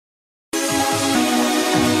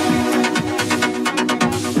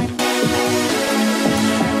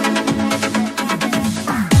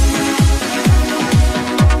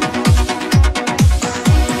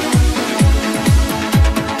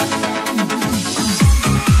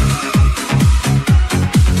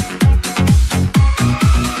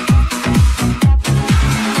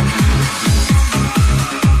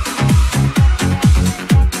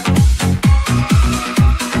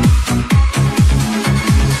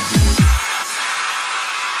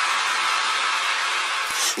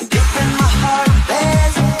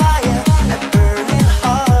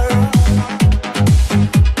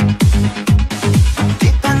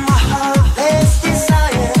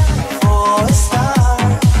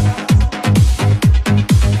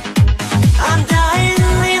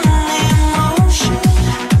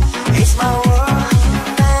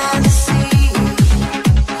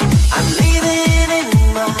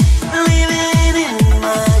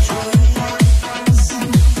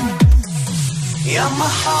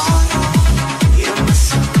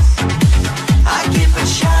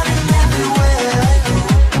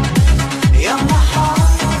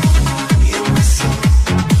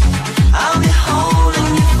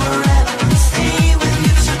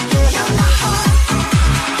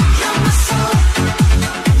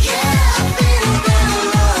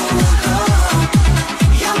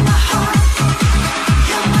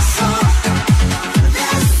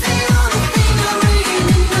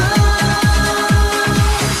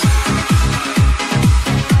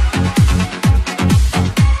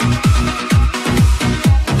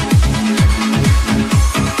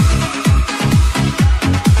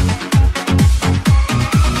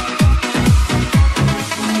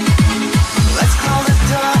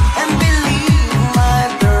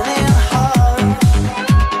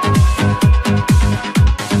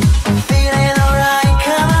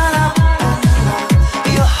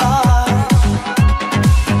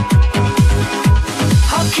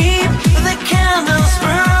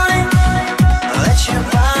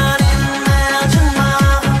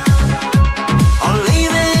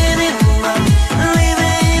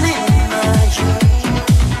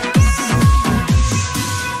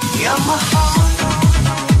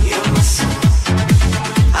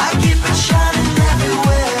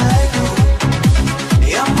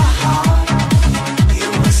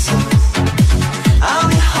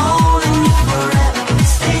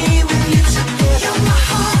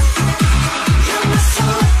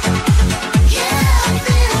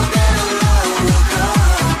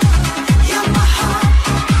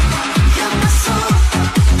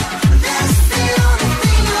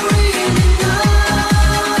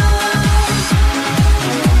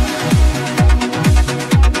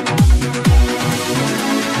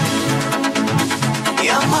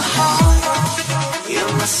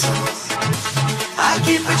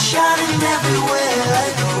shining everywhere I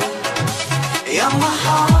go. You're my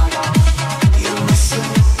heart, you're my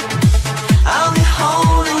soul. I'll be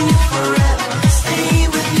holding you forever, stay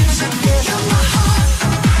with you together. You're my heart,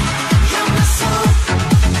 you're my soul.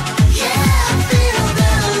 Yeah, I feel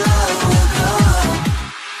that love will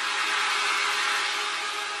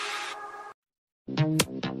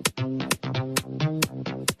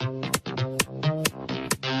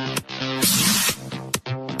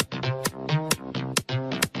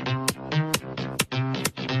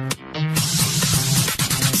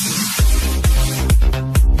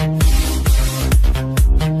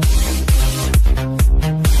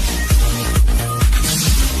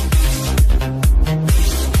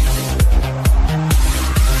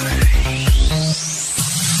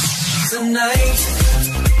tonight,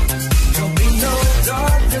 there'll be no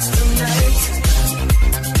darkness tonight.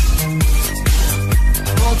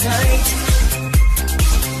 Hold tight,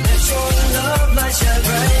 let your love light shine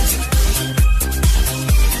bright.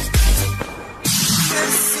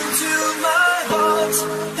 Listen to my heart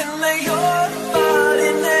and lay your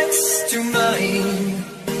body next to mine.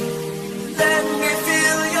 Let me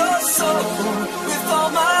fill your soul with all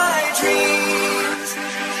my dreams.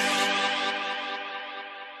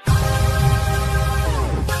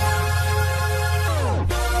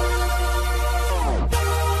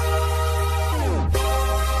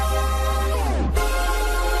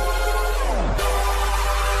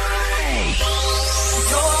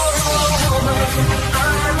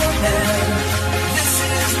 This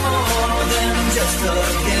is more than just a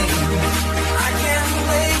game. I can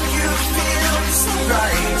make you feel so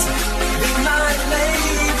right. Be my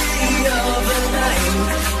lady of the night.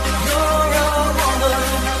 You're a woman,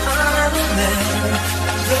 I'm a man.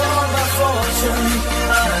 You're my fortune,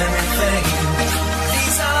 I'm your fame.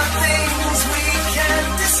 These are things we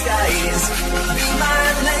can't disguise. Be my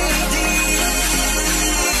lady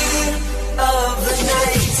of the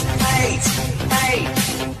night.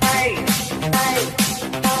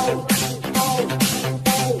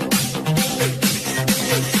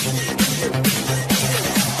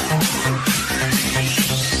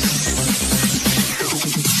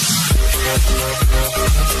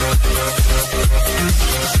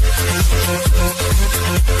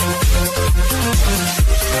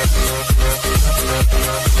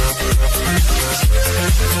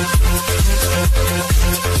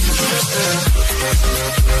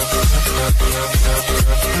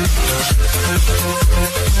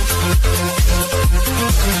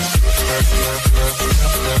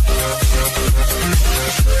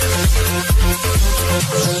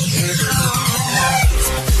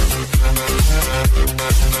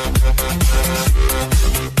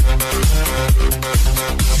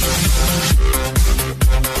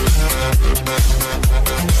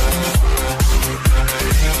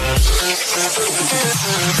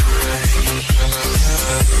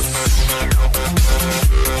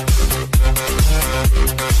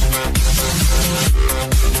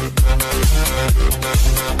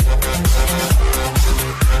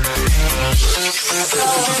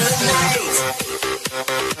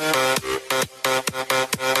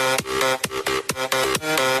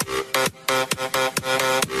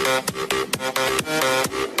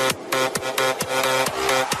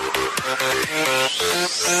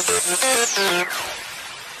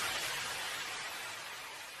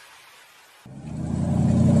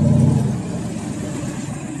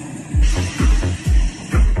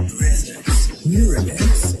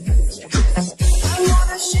 EURODANCE.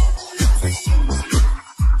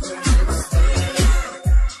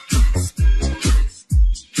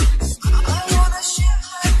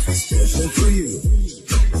 Special for you.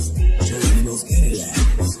 Join those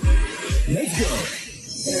Cadillacs. Let's go.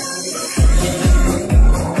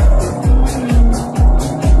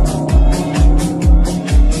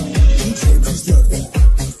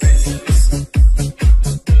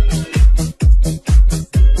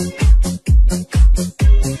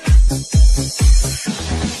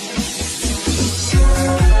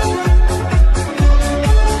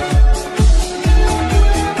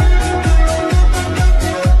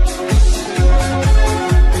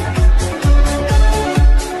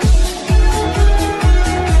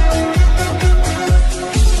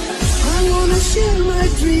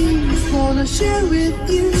 Share with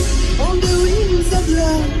you on the wings of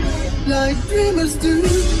love, like dreamers do.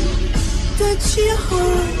 Touch your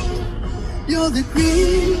heart, you're the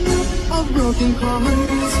queen of broken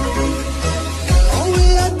hearts. Oh, we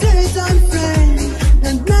are daytime friends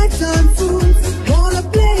and nighttime fools. Wanna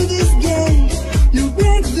play this game, you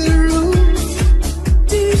break the rules.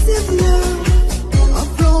 Tears of love, of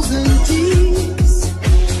frozen tears.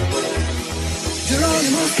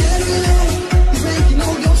 Geronimo's Cadillac, you're breaking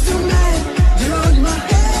all your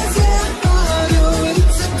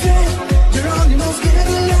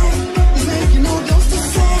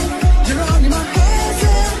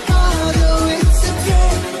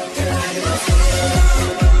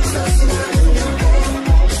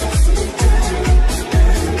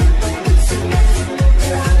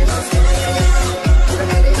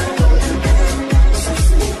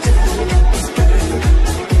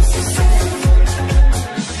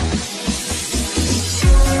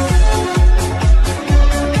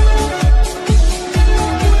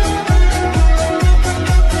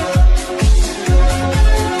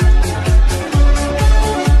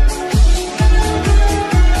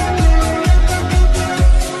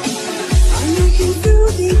looking through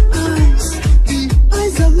the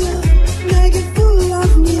eyes of love, make it full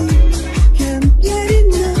of me. Can't get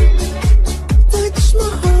enough, touch my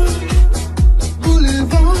heart,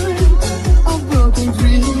 boulevard of broken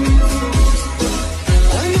dreams.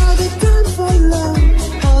 Another time for love,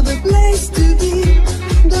 other place to be.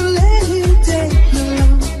 Don't let him take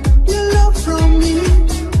your love from me.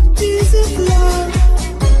 Tears of love,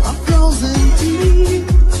 a frozen tears.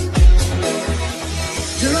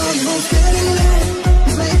 Geronimo's getting late,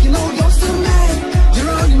 he's making all ghosts of night.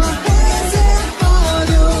 Geronimo has a heart,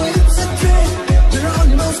 oh, it's a trick.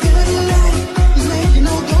 Geronimo's getting late, he's making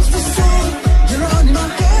all ghosts of sight. Geronimo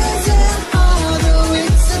has a heart, oh,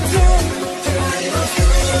 it's a trick. Geronimo's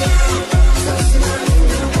getting late,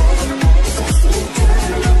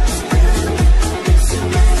 ghosts of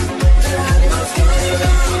night.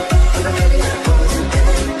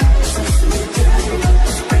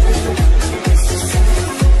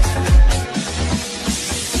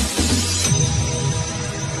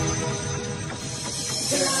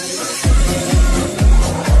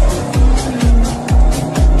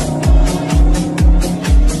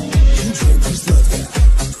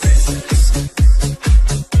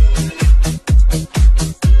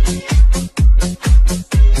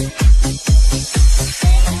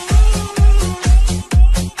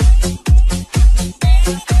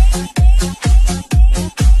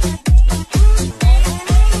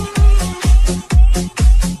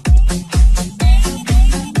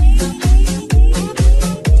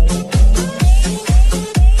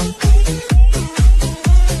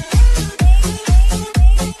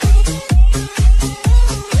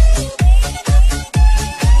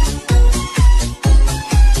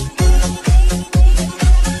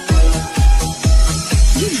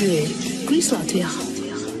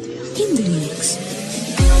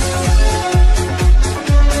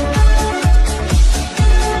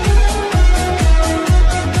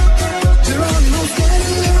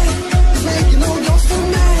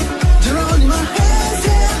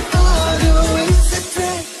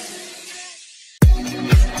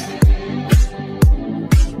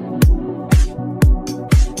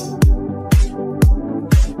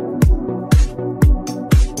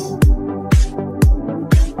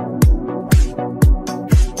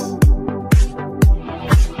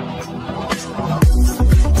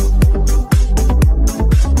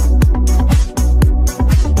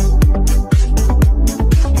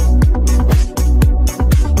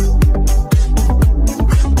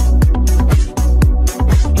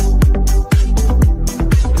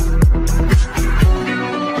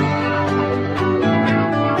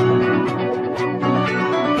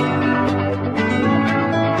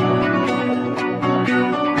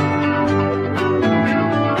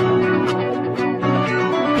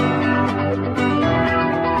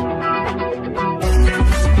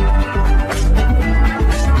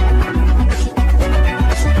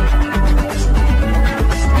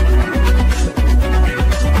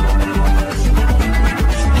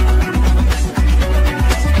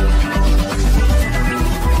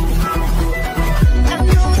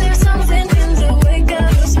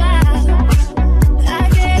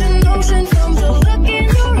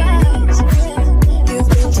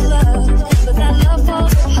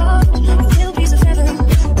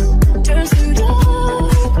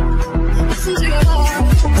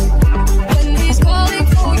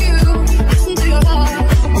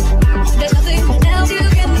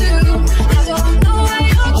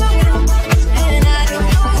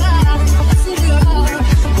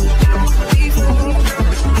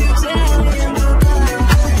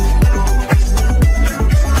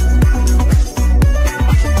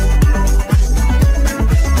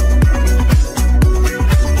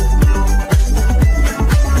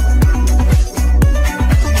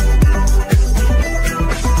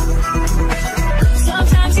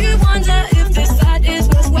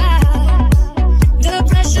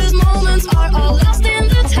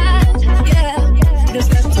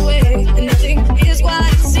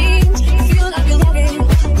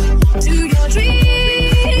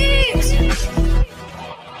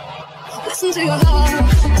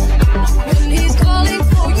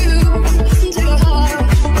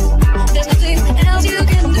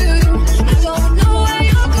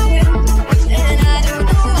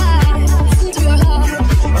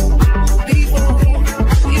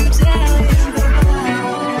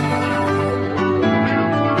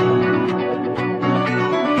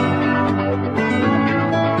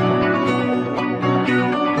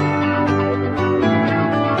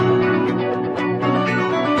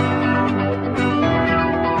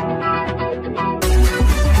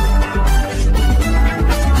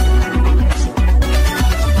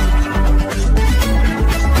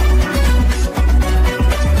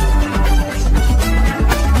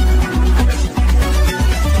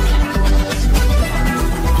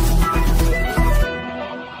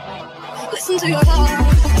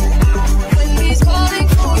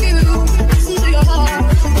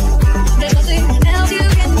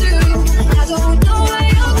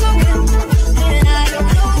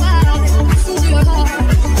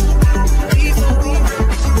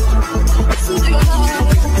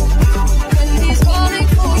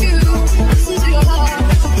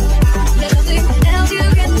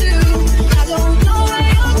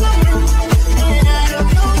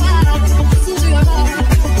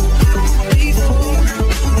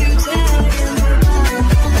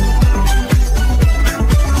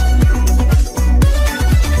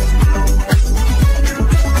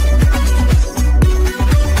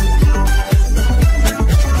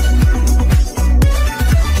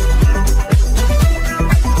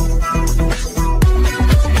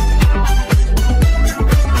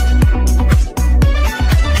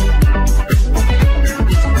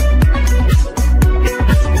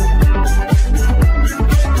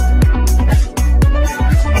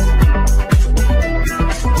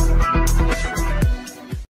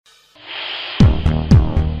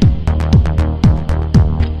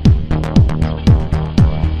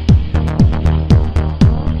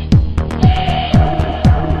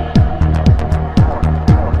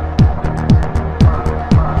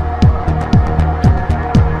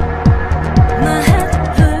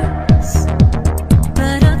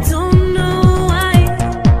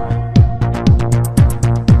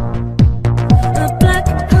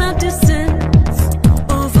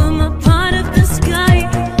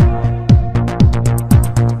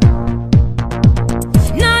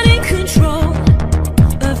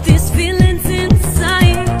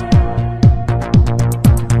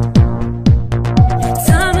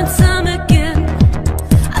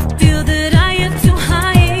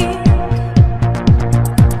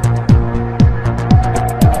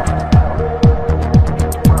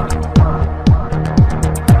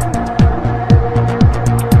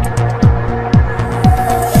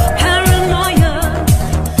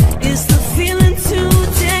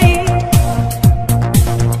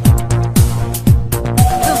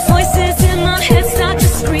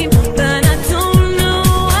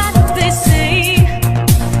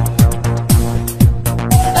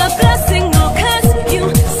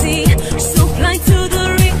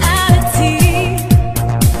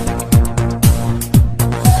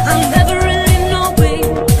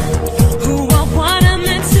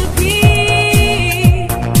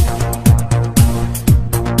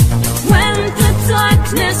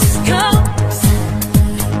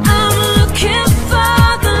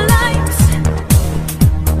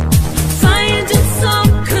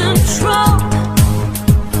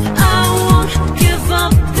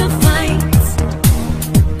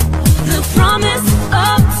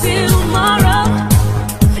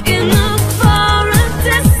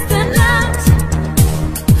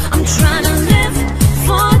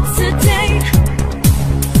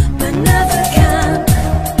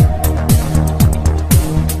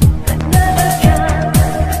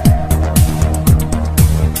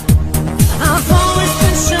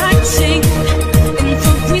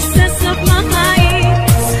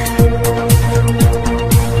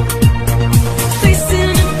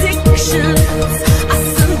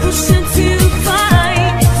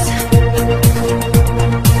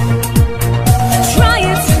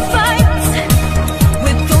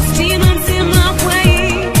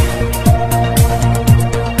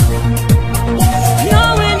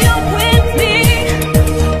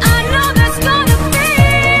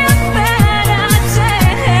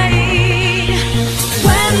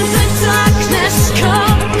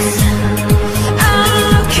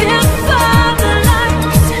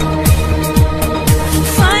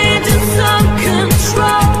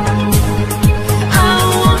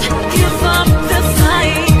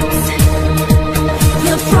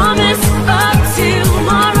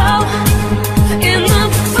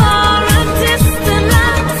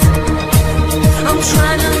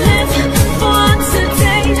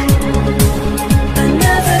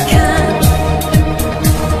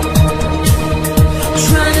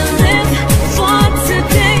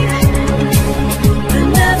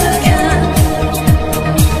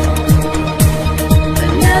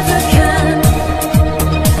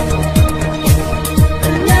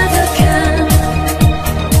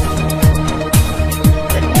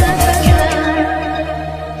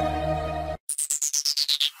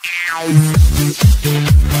 Give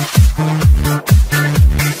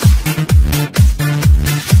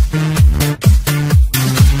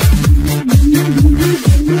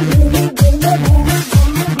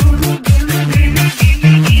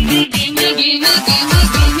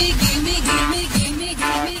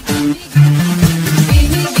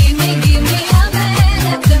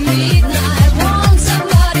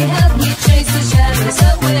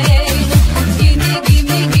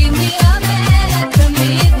me a man at the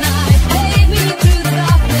midnight, take me through the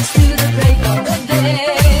darkness.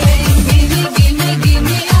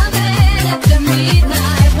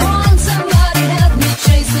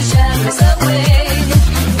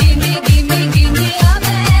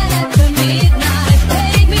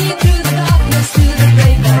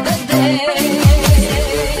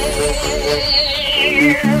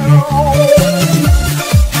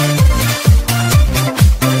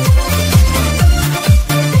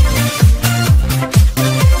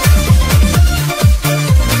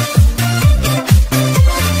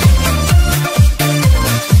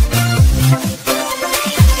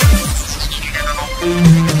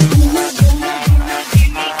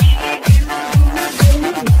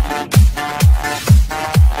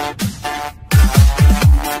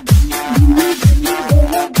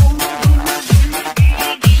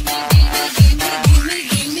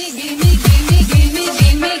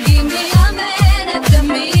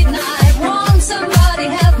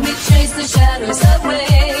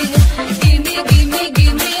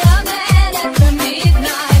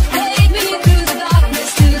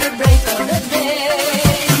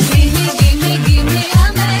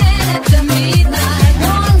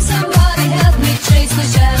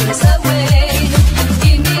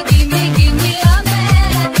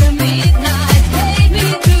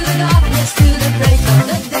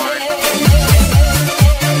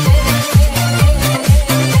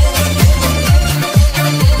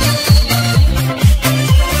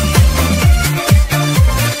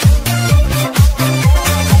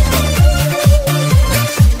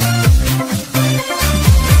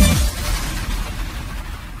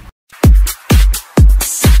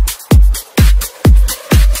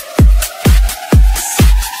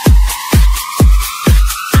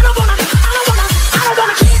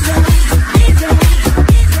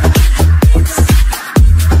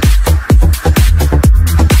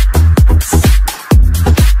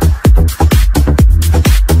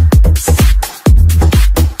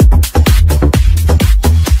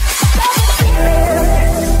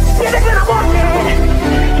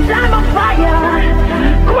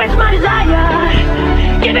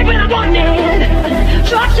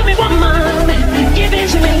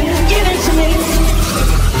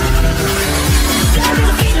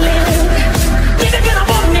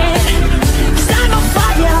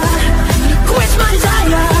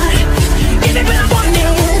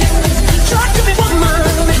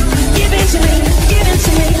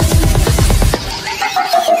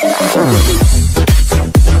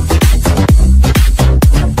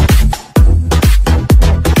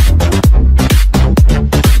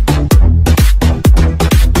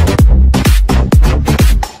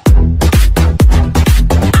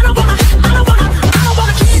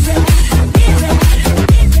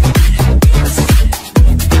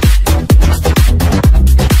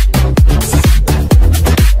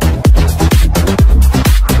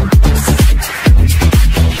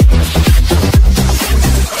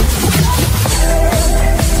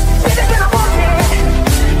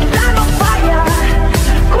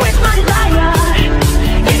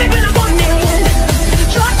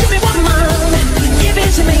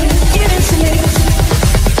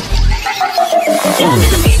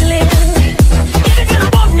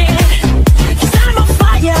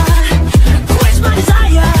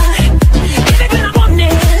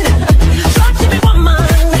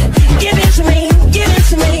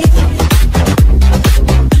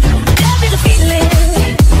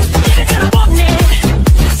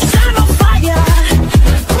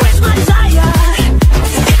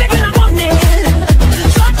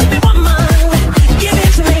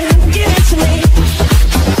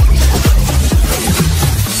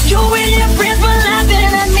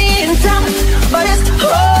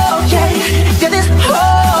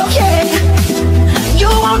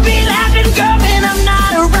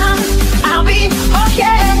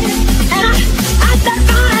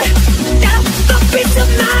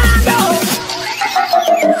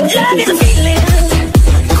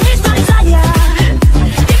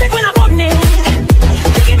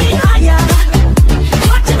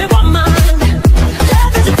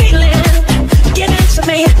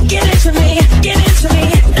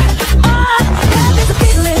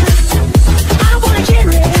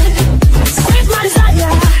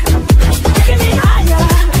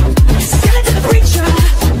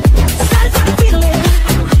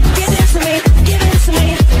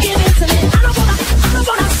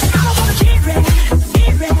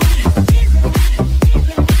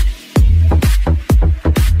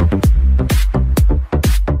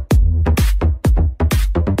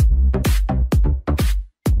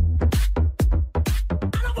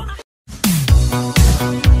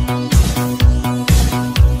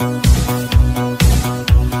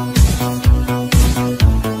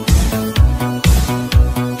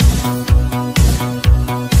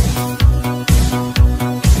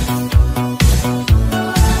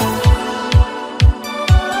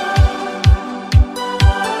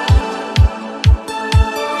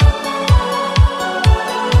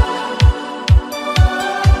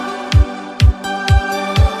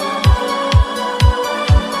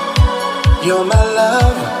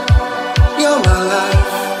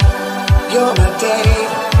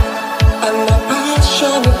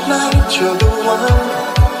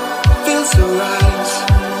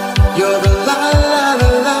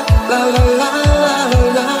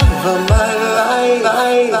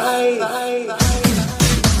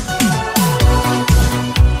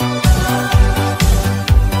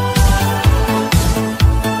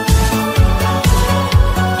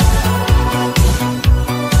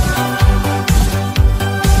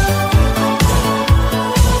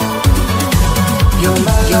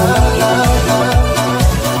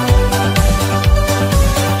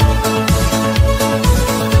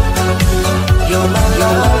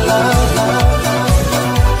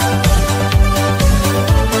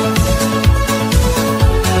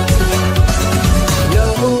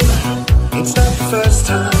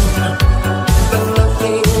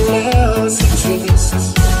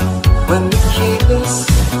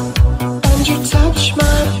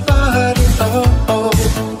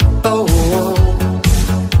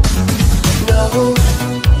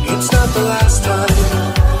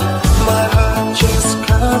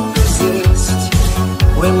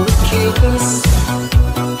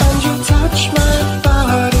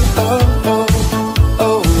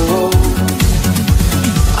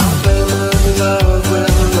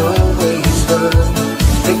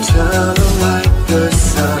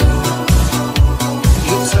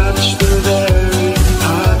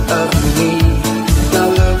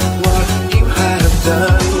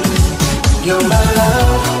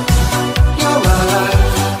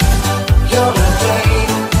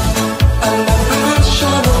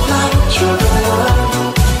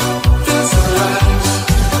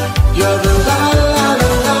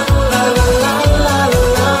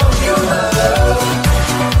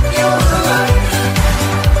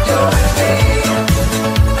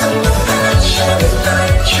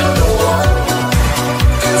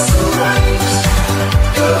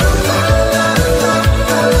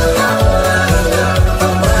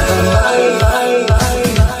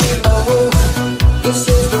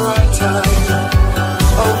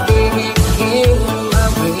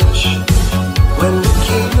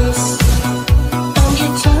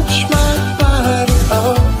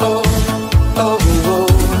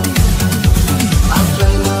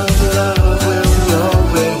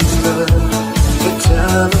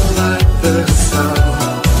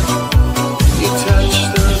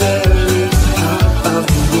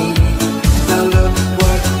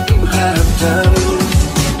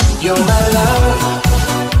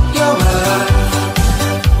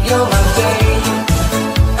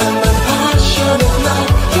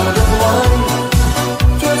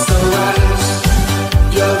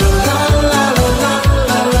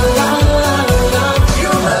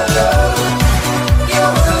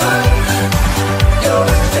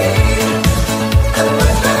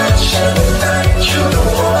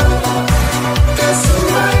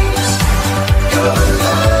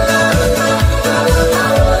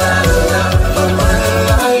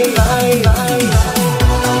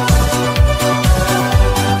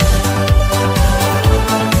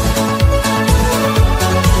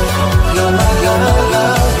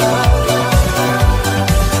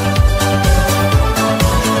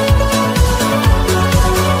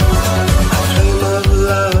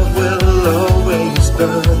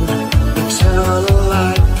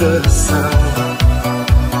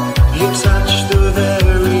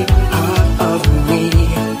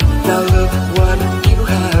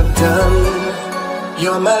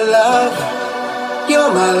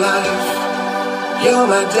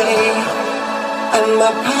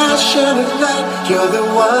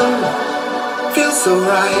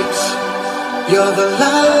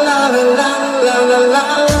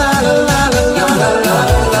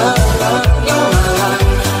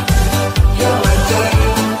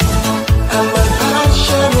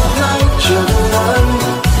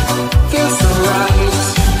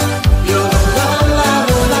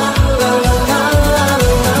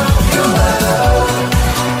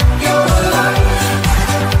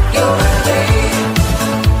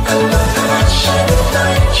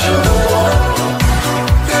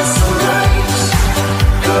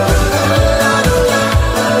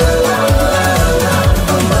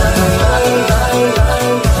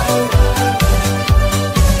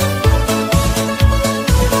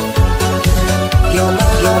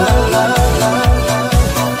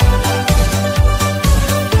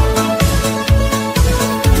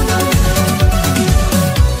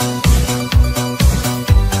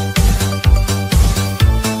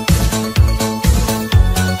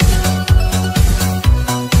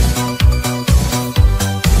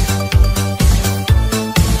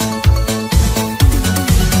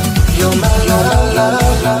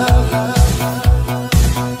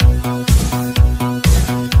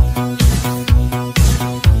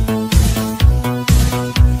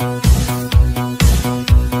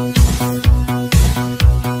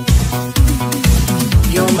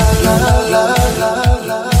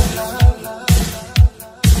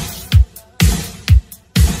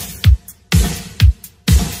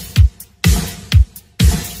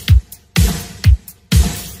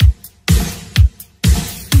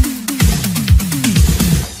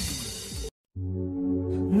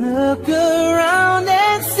 Look around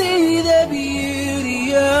and see the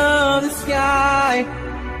beauty of the sky.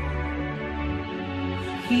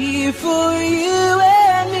 Here for you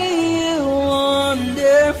and me, a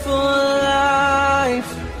wonderful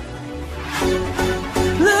life.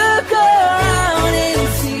 Look around and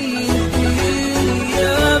see the beauty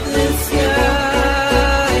of the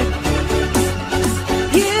sky.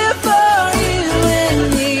 Here for you and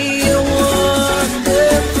me, a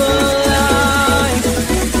wonderful life.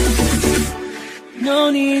 No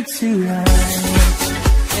need to hide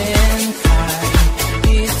and hide.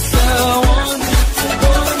 It's so wonderful,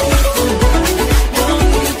 wonderful. No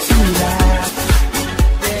need to laugh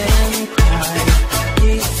and cry.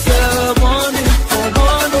 It's a wonderful,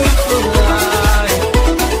 wonderful life.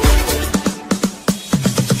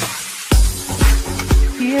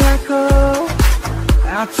 Here I go,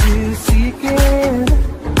 out to sea again.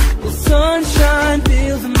 The sunshine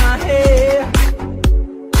fills my hair.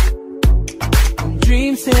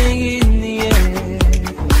 Dreams hang in the air.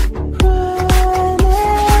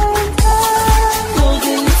 Gold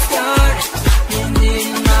in the sky and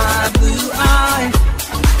in my blue eyes.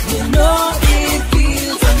 You know it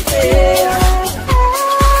feels unfair.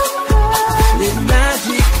 There's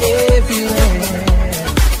magic everywhere.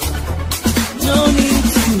 No need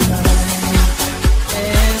to hide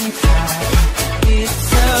and cry. It's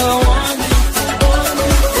so wonderful,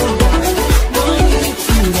 wonderful life. No need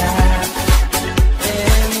to laugh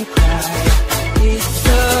and cry. It's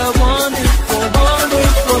a wonderful,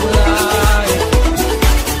 wonderful life.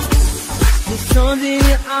 The sun's in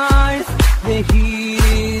your eyes, the heat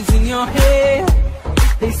is in your hair.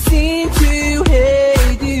 They seem to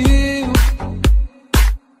hate you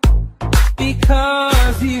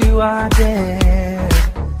because you are there.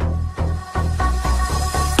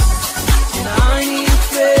 And I need a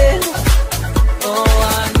friend, oh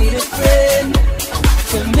I need a friend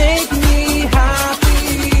to make me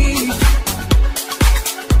happy.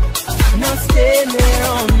 Not stand there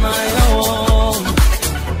on my own.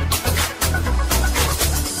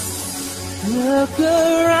 Look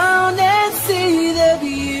around and see the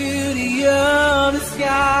beauty of the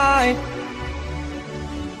sky.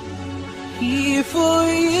 Here for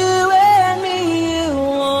you and me, a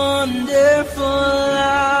wonderful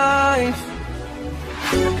life.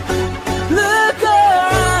 Look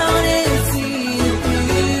around and see the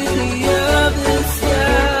beauty of the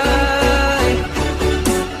sky.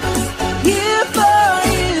 Here for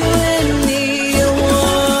you and me, a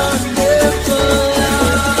wonderful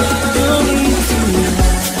life. No need to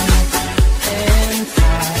hide and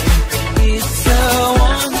cry. It's so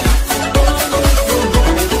wonderful, wonderful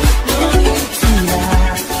life. No need to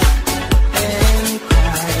laugh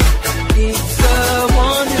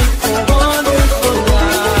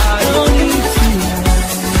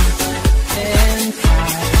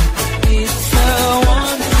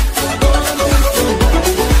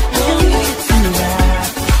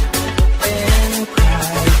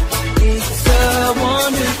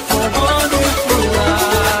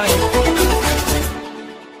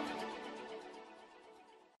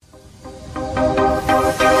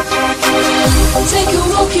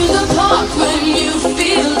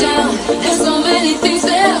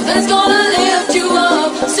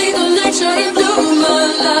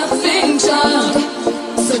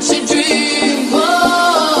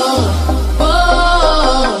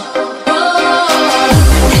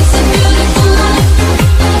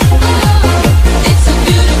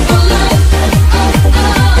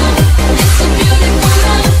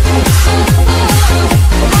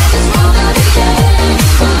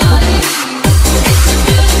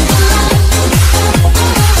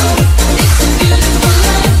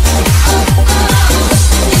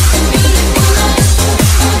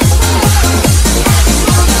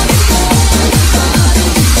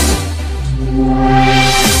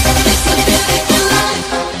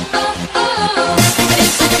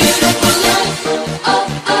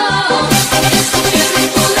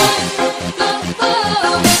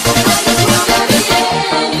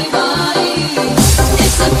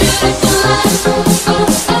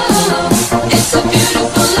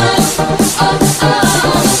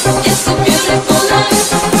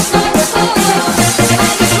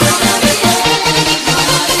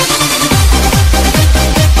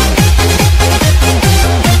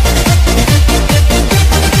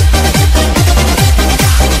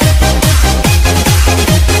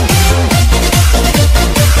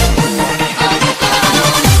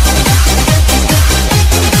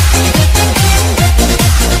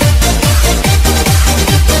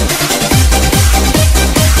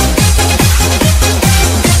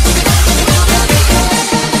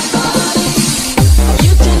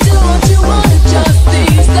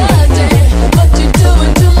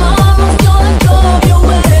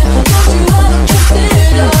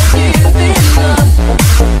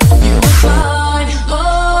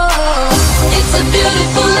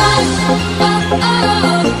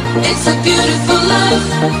It's a beautiful life.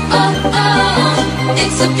 Oh, oh,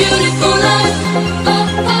 it's a beautiful life.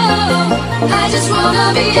 Oh, oh, I just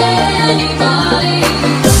wanna be anybody.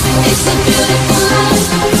 It's a beautiful life.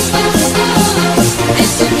 Oh, oh,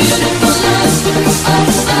 it's a beautiful life. Oh,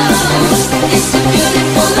 oh, it's a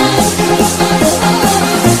beautiful life. Oh, oh,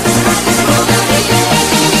 I just wanna be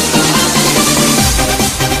anybody.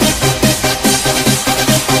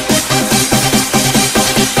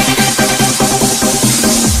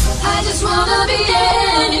 I just wanna be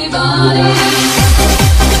anybody.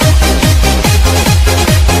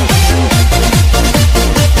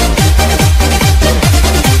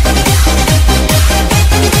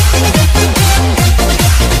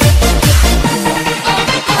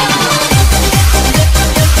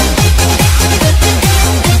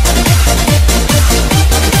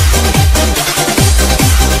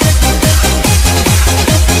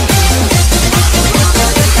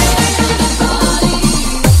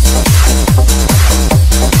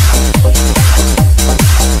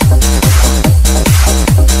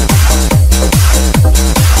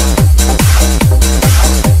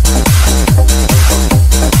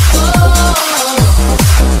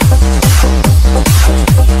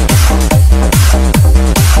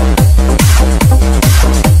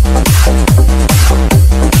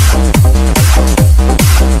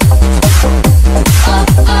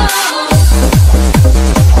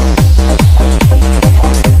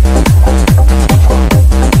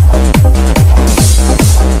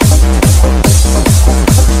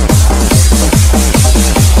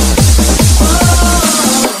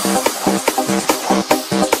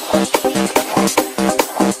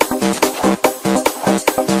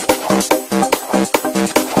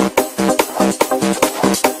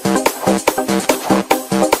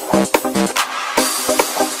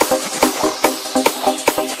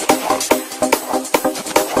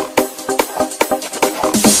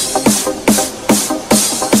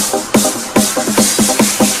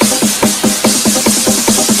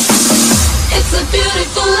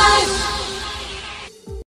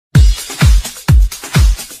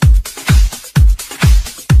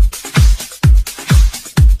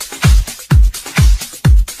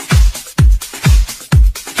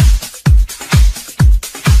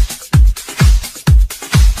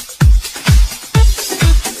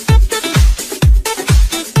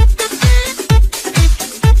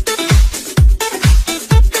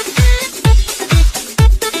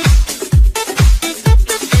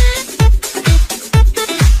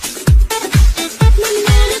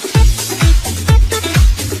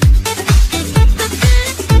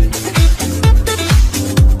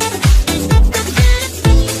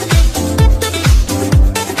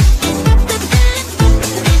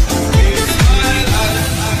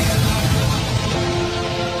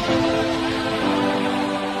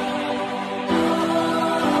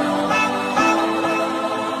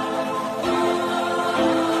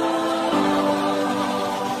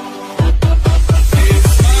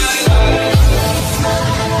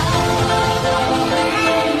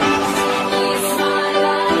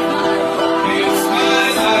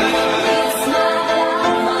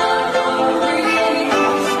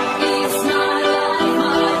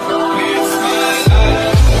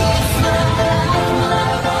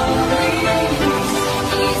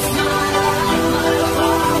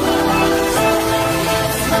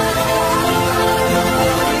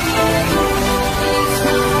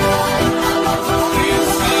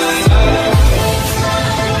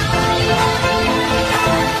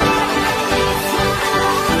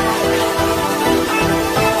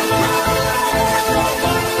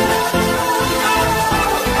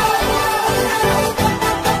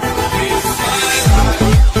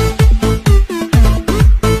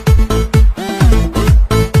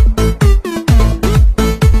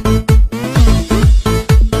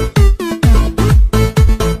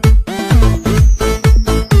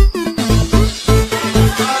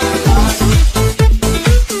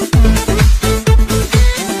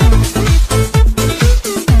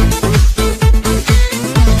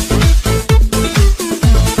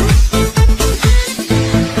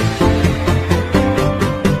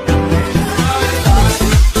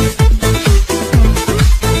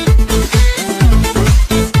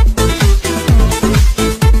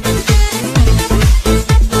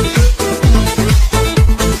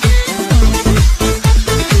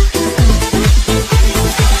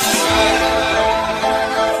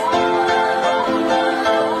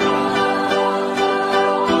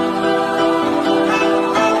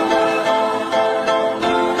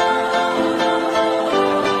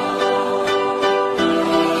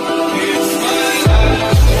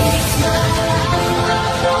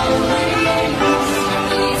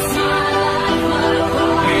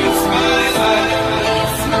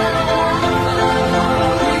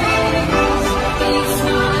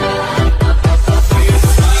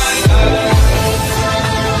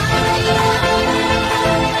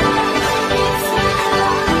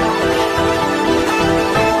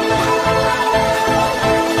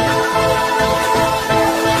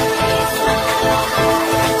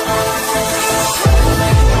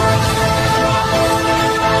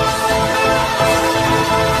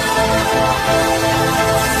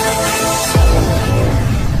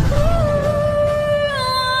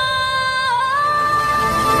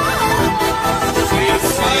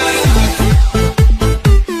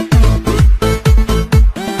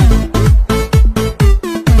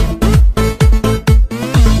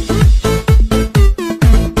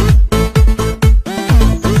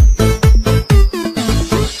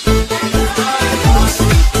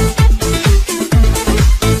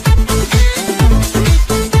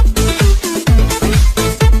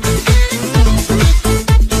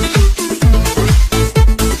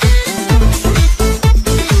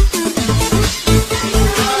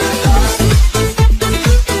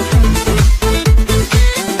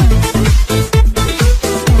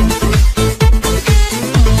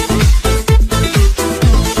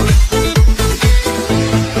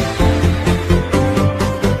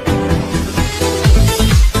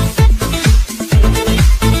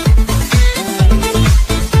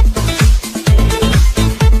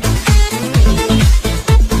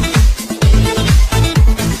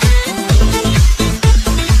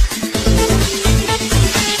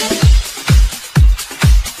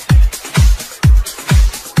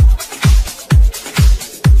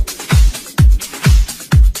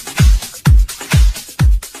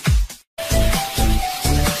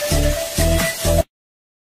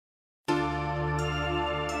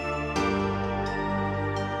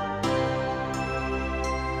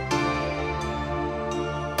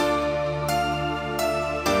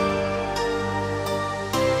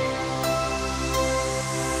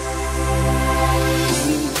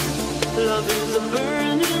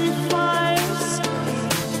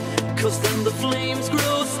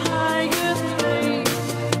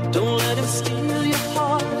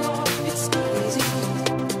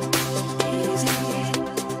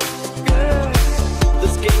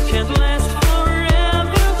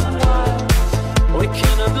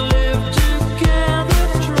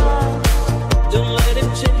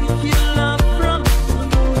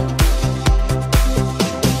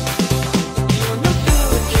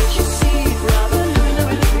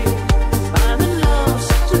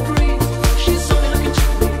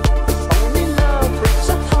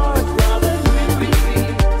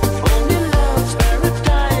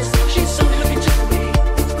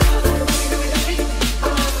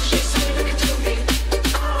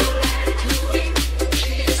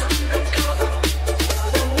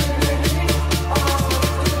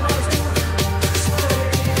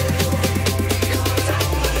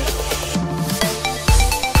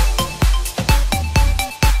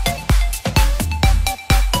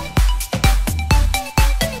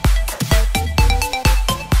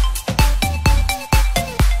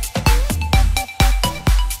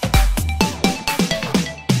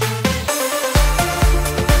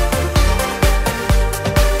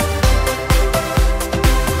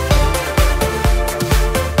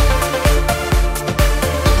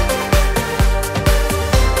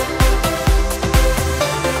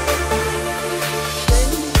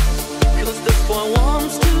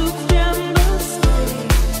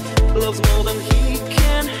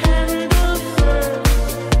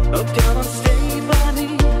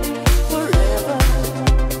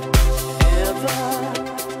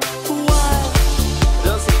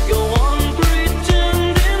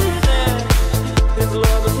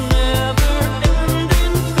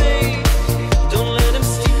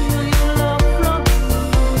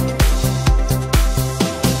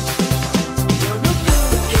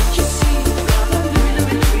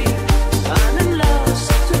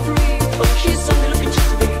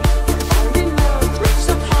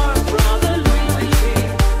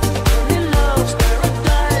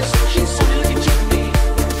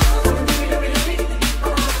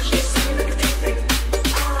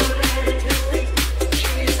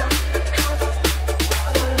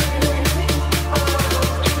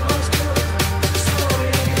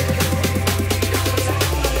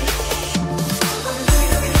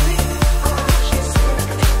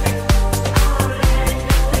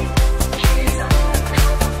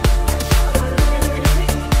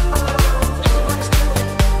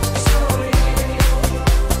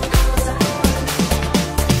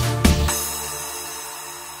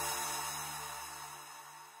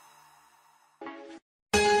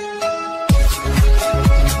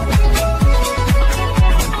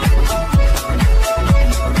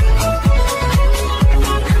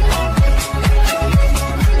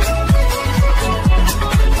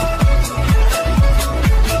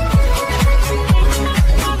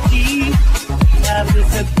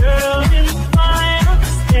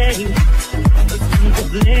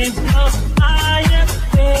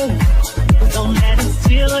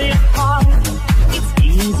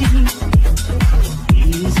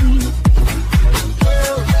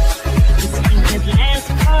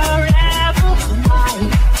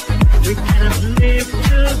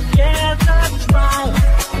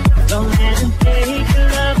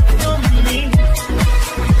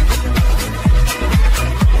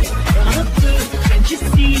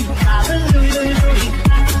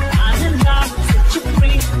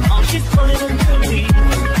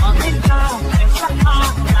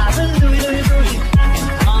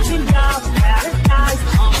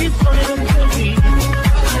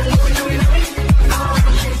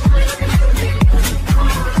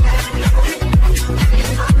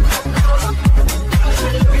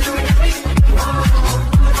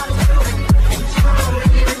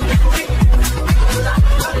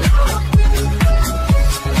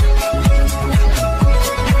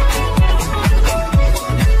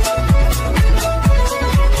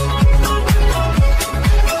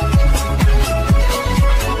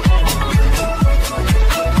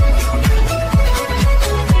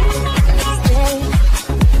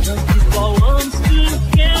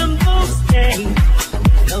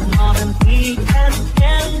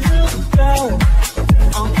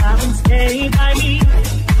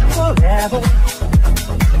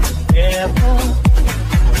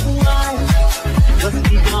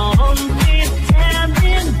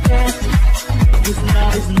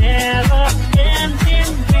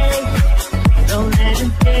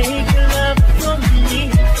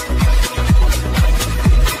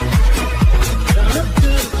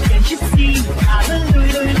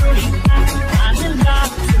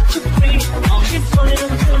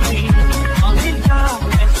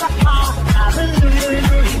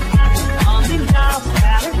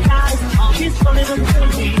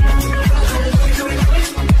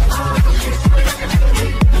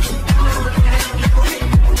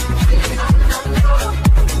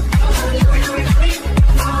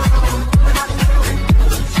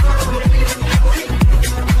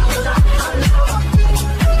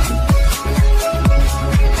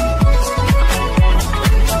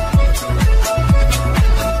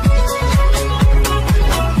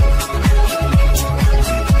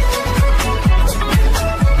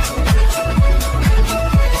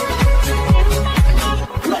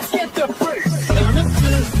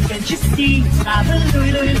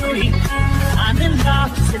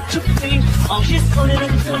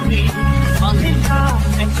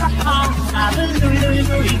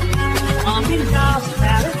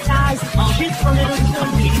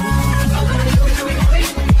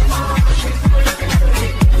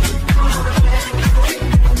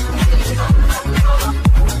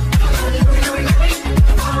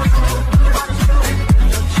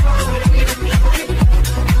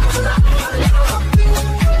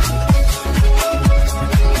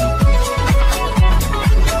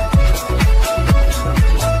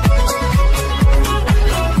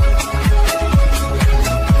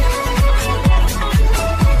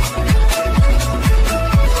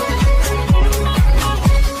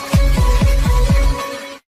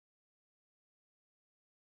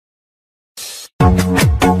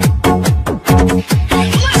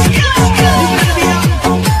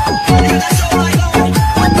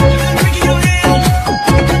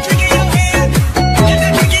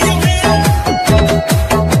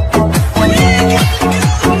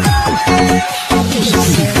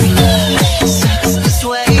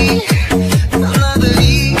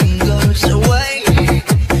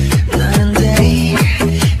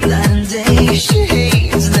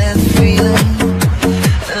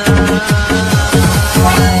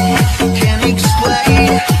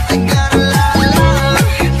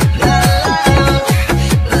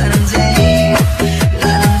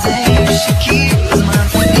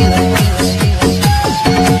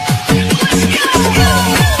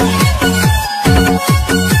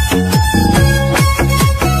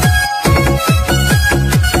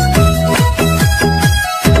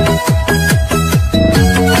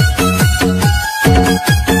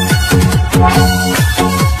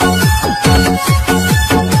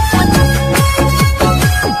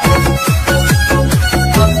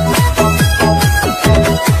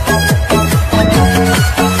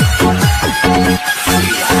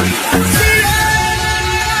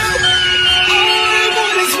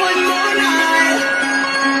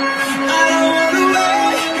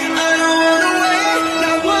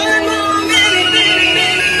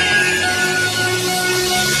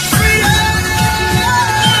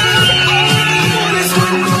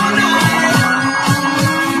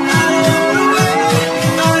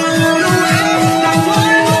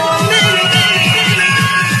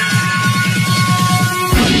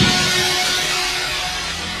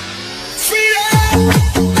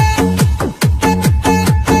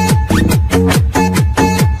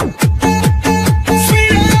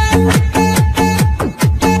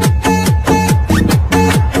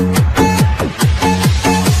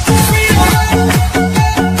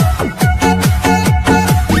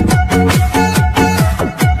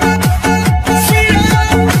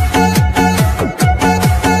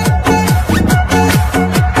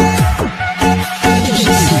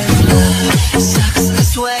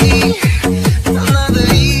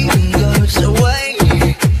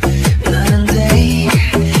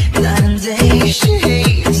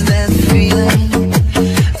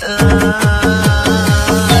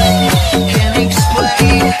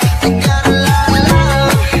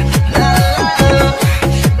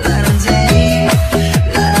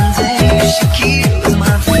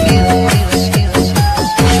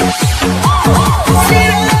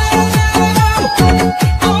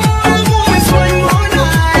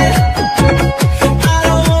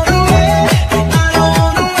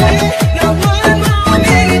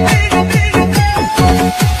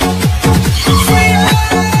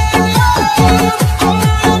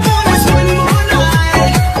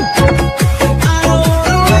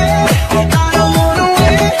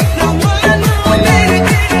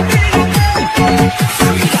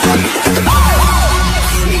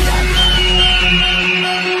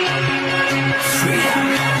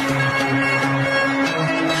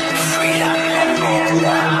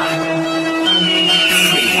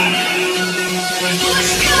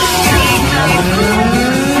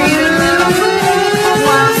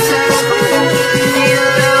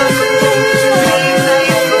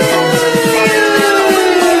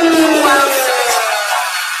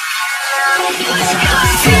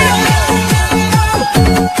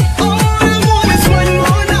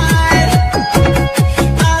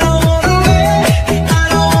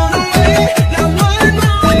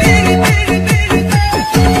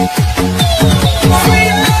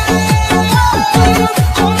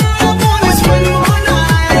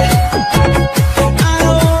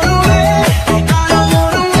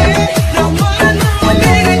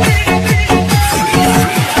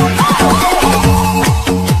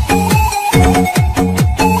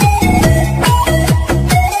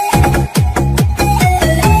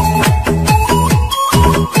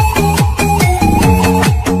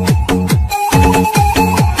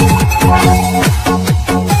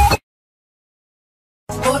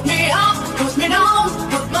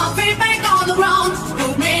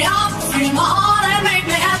 steal my heart and make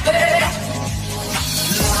me happy.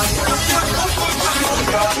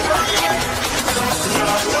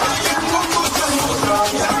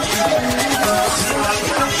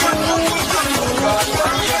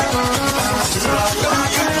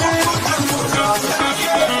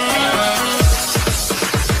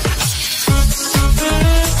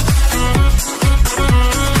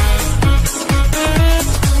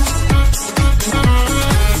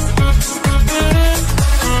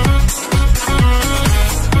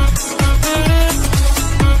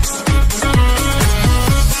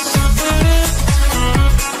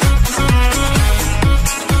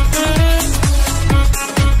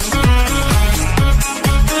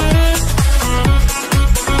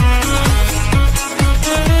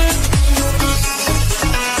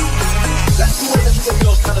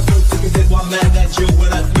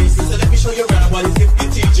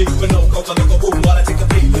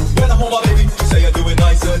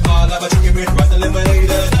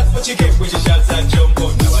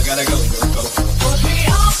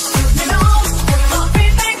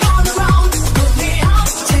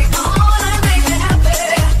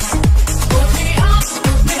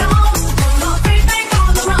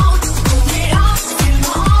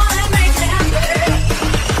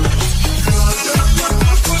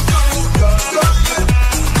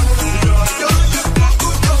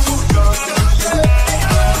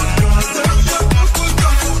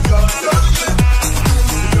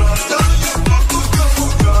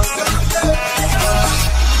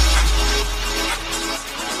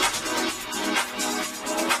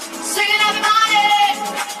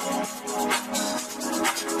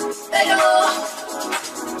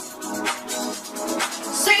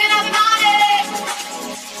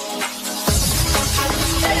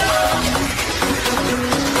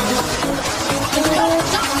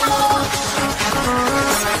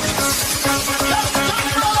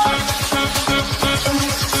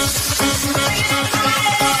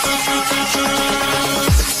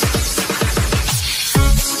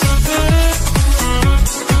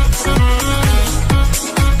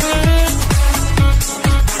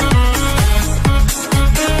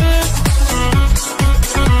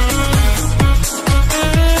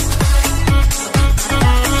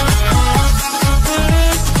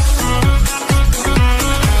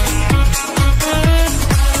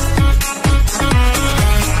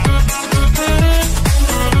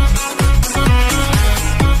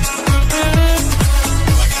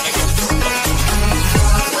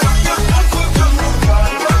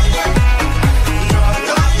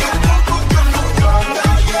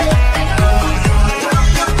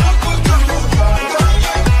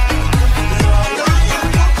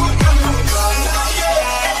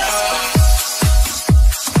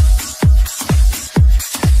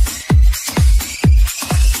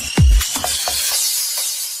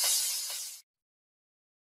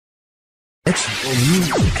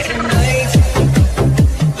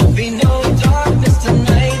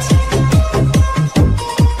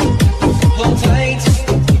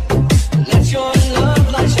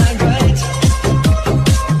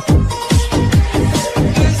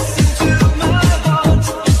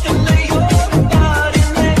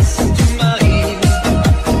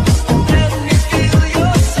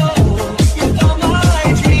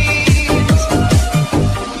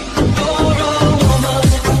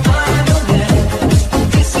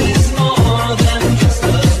 This is more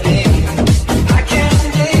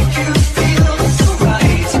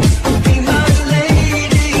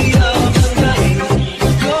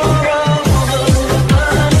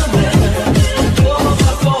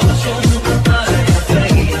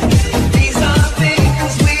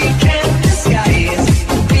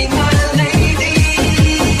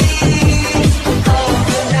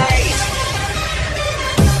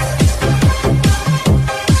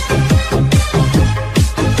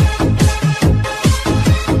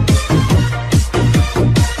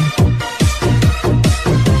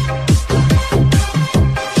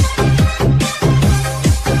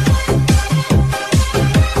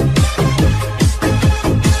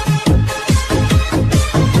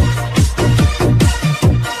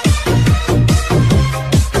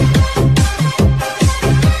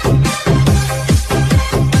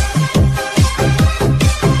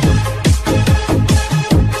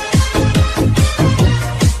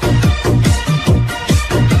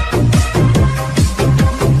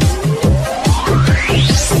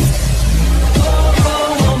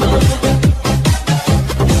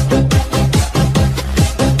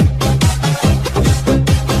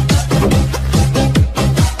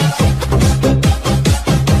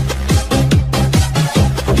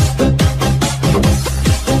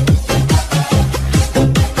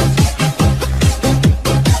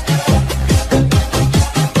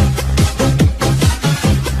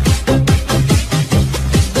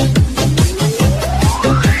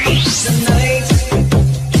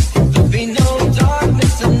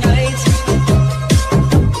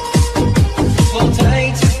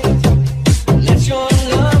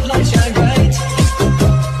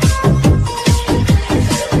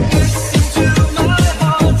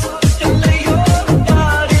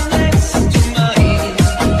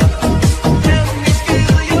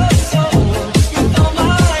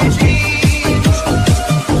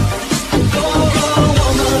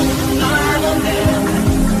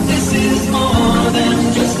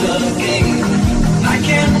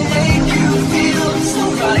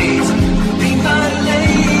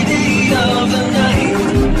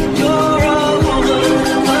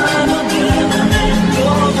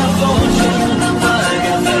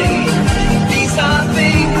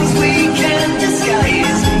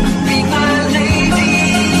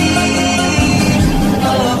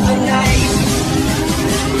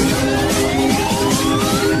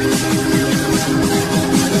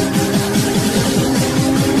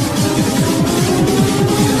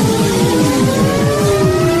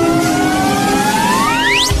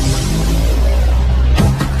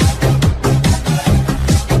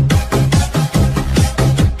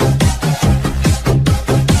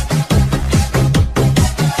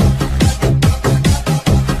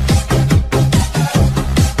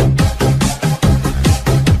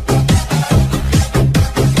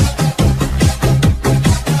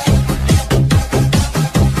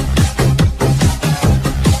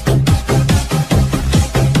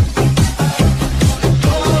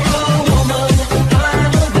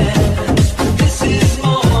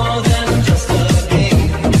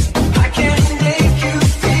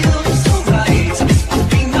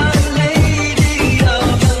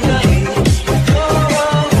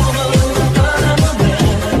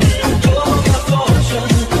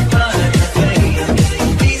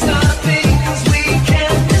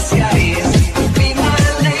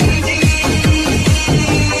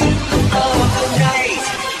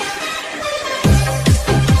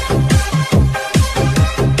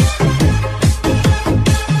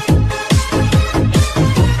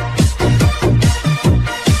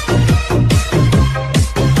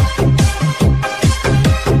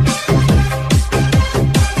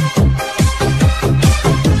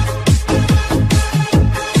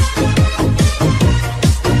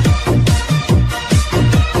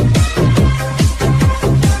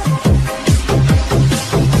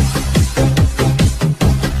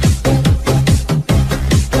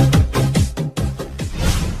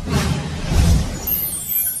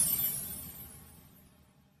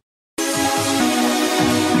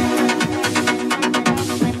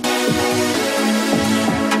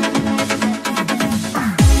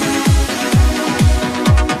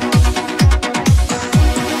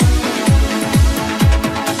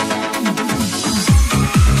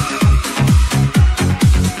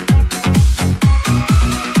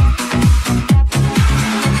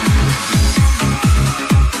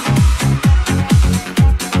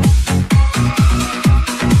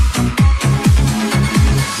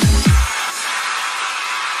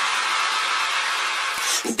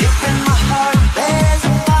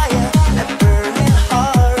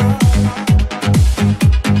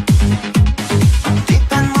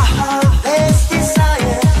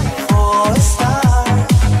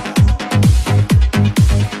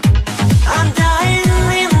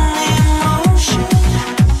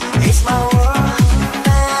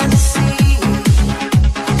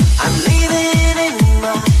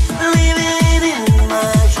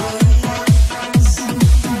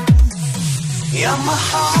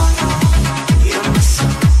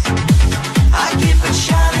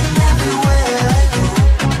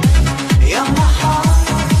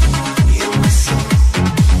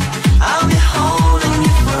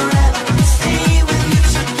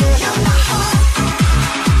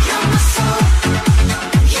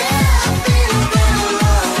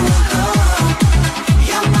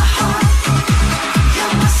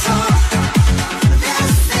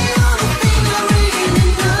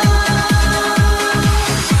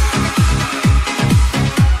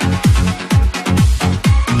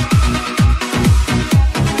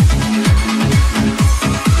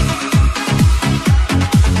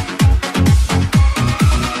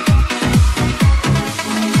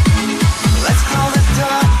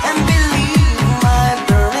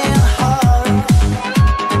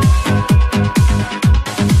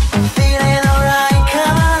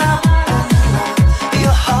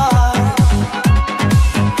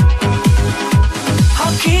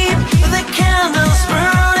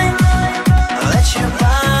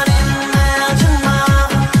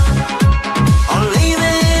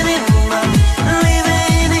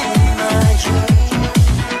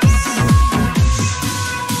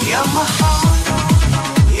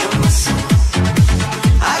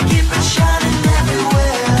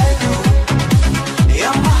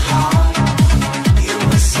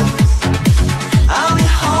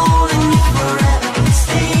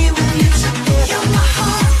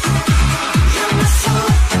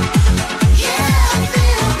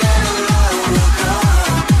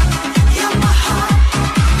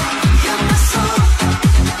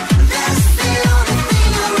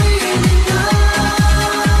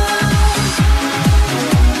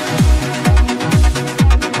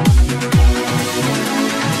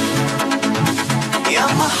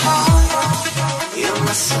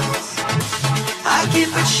my soul. I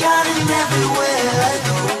keep it shining everywhere I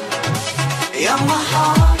go. You're my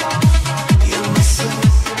heart, you're my soul.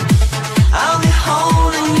 I'll be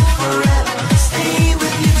holding you forever, stay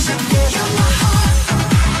with you together. You're my heart,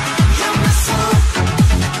 you're my soul.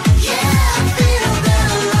 Yeah, I feel that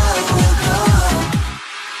love will grow.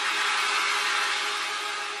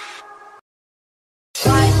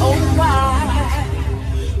 Why, oh why,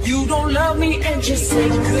 you don't love me and just say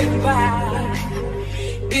goodbye.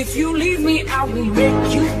 If you leave me, I will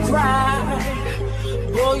make you cry.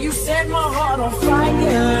 Boy, you set my heart on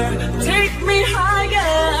fire. Take me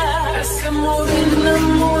higher. Say morena,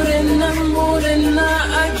 morena, morena,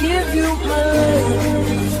 I give you my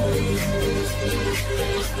love.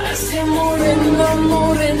 I say morena,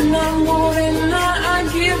 morena, morena, I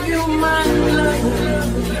give you my love.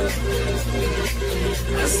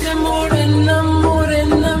 I say morena,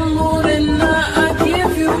 morena, morena, I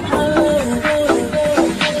give you my love.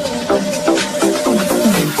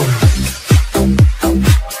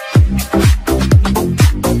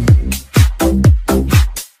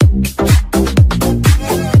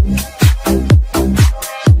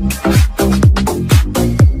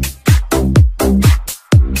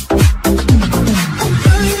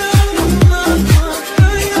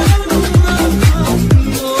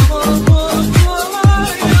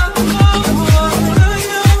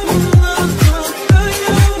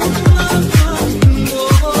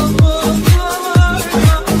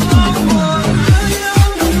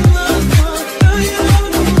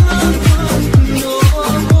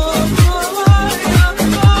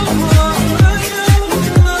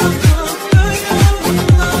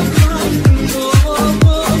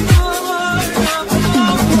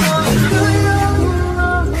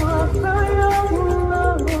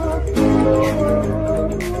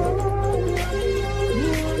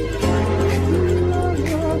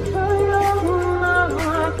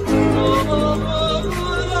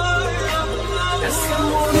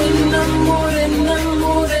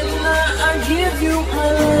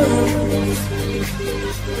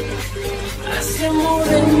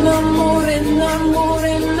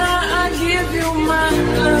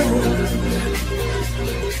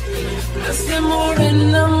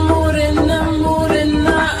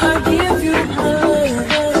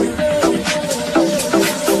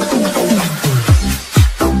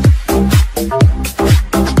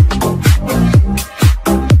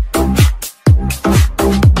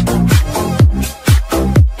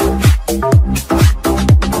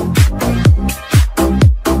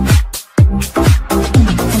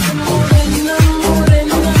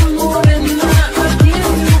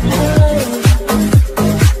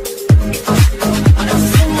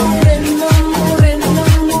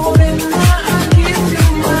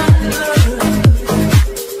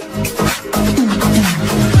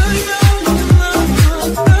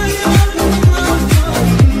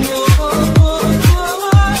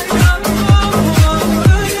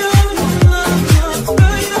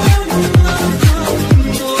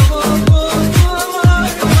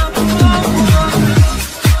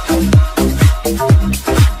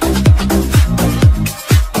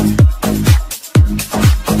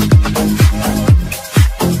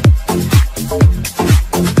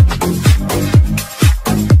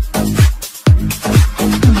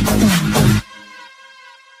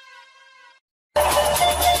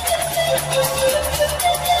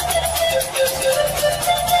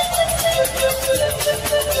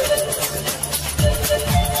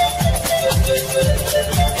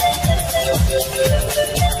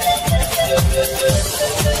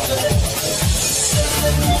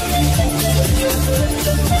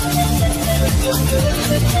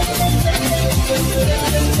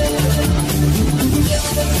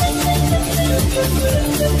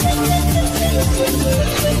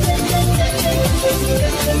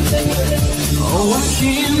 Oh, I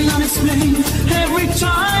cannot explain. Every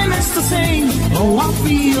time it's the same. Oh, I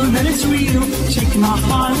feel that it's real. Take my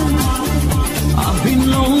heart. I've been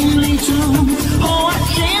lonely too. Oh, I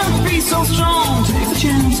can't be so strong. Take a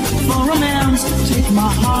chance for romance. Take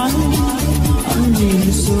my heart. I need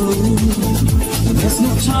you so. There's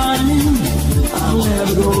no time. I'll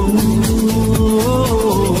never go.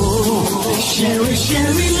 Sherry,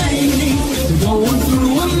 Sherry lady, going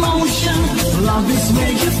through emotion. Love is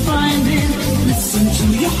where you find it. Listen to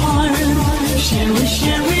your heart. Sherry,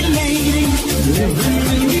 Sherry lady, living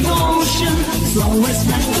in devotion. It's always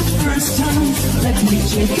like the first time. Let me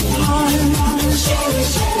take it hard. Sherry,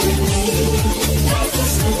 Sherry lady, life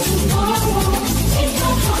is like tomorrow. Take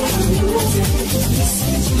my heart and use it.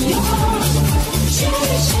 Listen to your heart.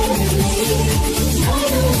 Sherry, Sherry lady, I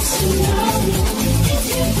know it's too long. If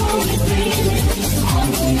you want it, baby, I'll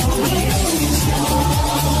be your way.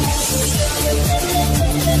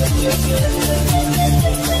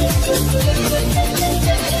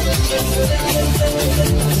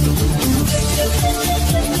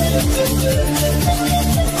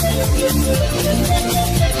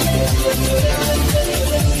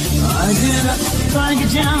 If I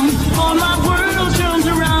get down, all my world turns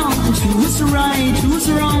around. Who's right, who's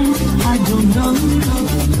wrong, I don't know.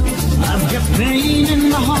 I've got pain in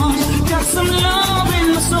my heart, got some love in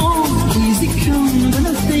my soul. Easy come when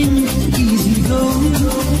I think, easy go.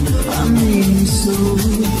 I mean so.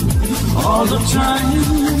 All the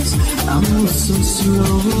times I move so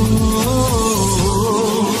slow.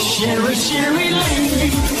 Sherry, Sherry lady,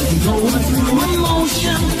 going through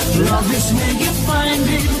emotion. Love is where you find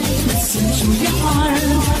it. Listen to your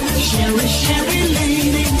heart. Sherry, Sherry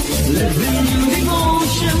lady, living in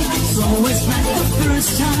devotion. So it's like the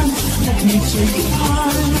first time. Let me take it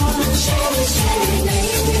hard. Sherry, Sherry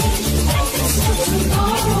lady, like it's not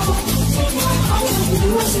tomorrow. Take my heart and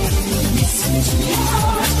lose it. Listen to your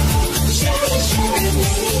heart. Sherry, Sherry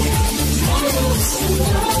lady, I lose to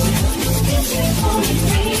love you. If you want it,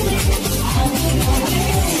 baby, I'll be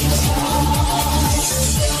always yours.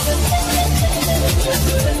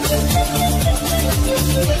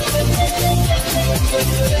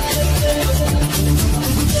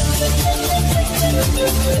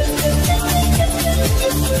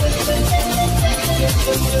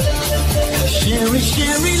 Sherry,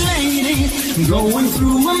 Sherry lady, going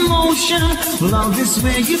through emotion. Love is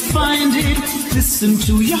where you find it. Listen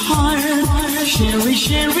to your heart. Sherry,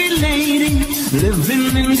 Sherry lady,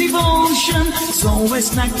 living in devotion. It's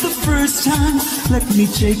always like the first time. Let me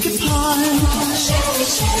take it part. Sherry,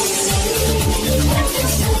 Sherry lady, like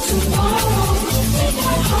it's not tomorrow. Take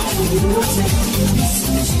my heart and lose it.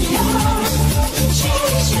 Listen to your heart.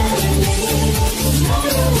 Sherry, Sherry lady, I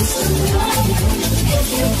lose to love you. If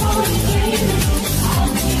you want it, baby, I'll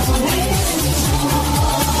be always yours.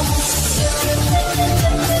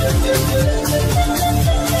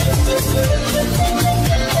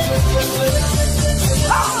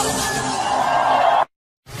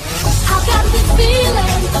 I got this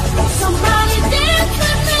feeling, somebody dance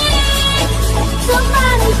with me.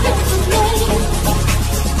 Somebody dance with me.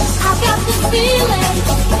 I got this feeling,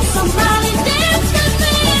 somebody dance with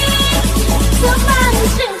me. Somebody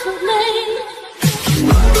dance with me.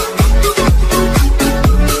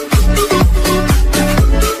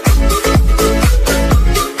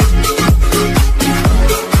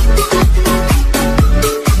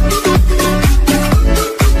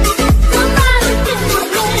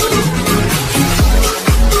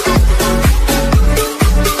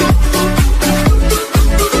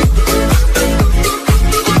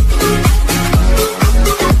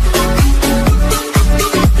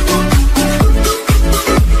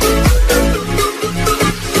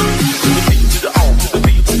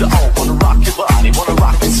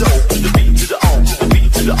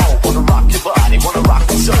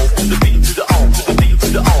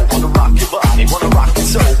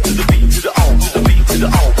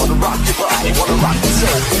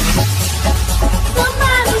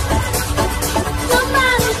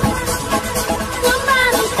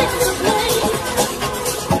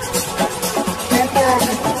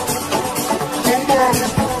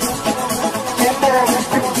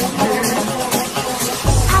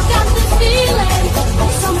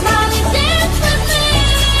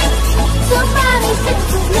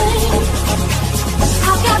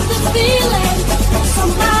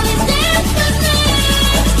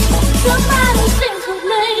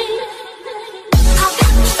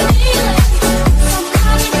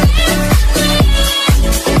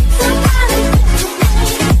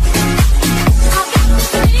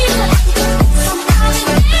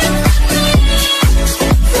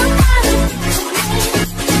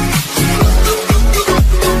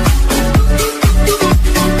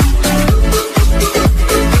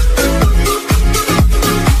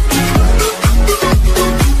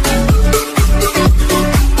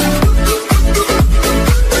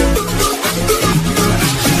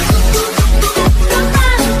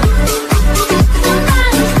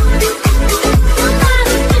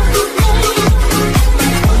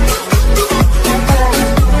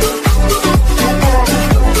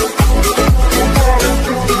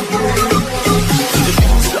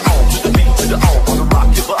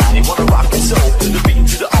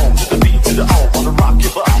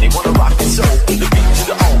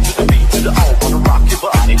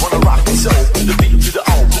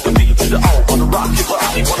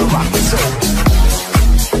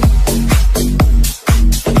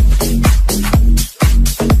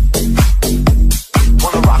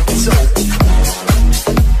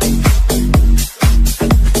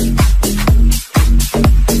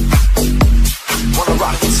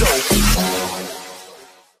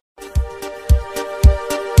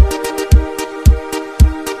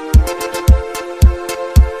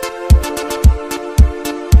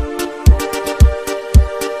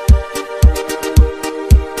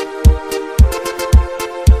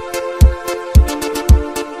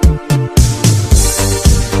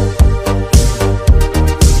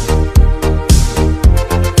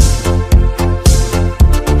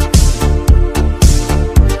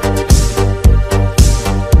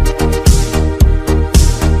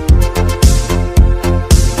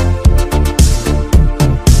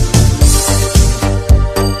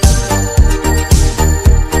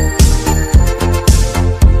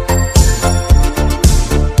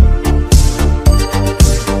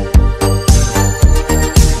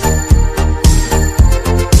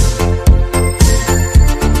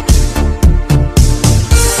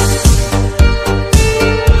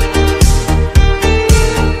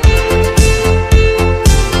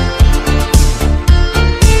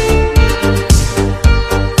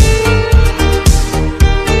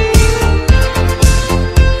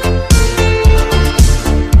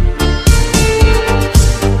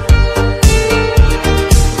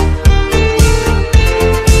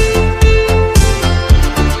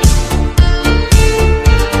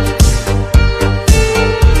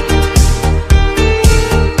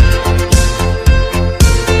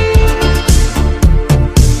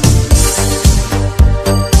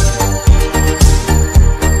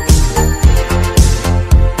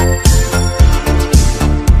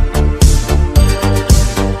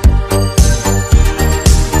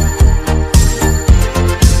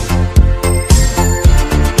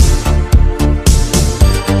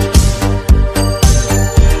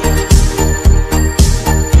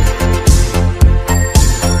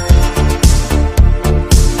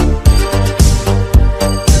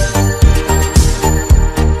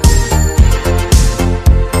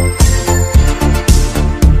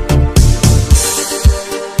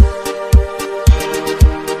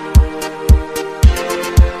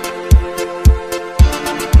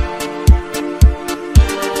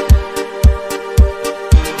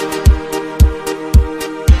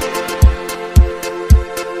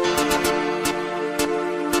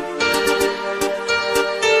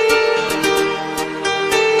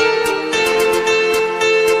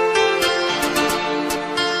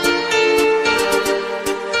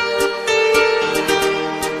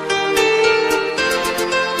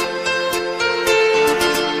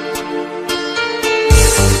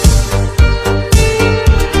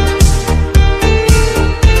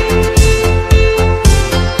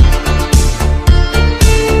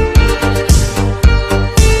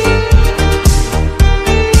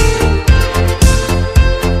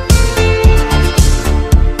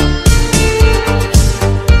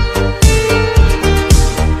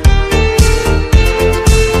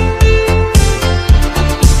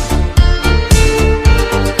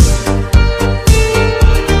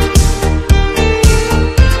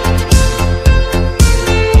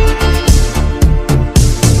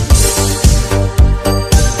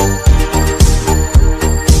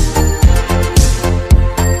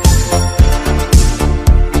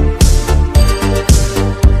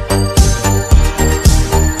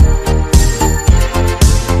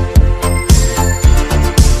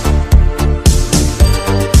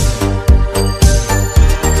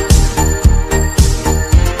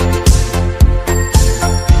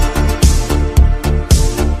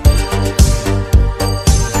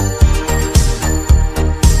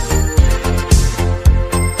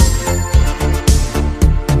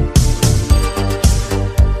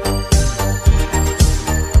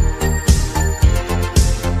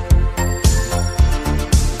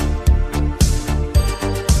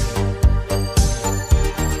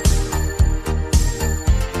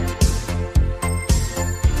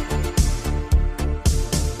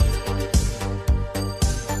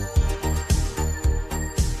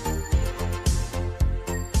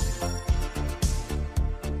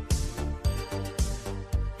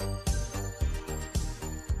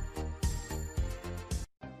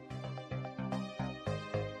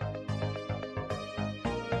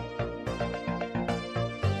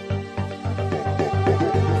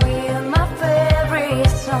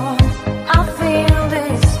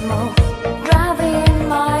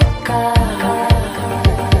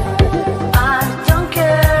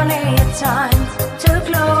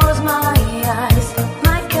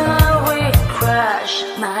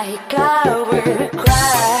 My car will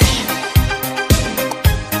crash.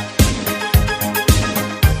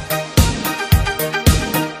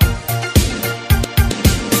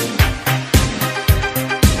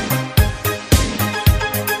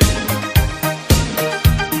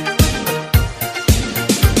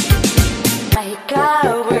 My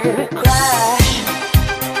car will crash.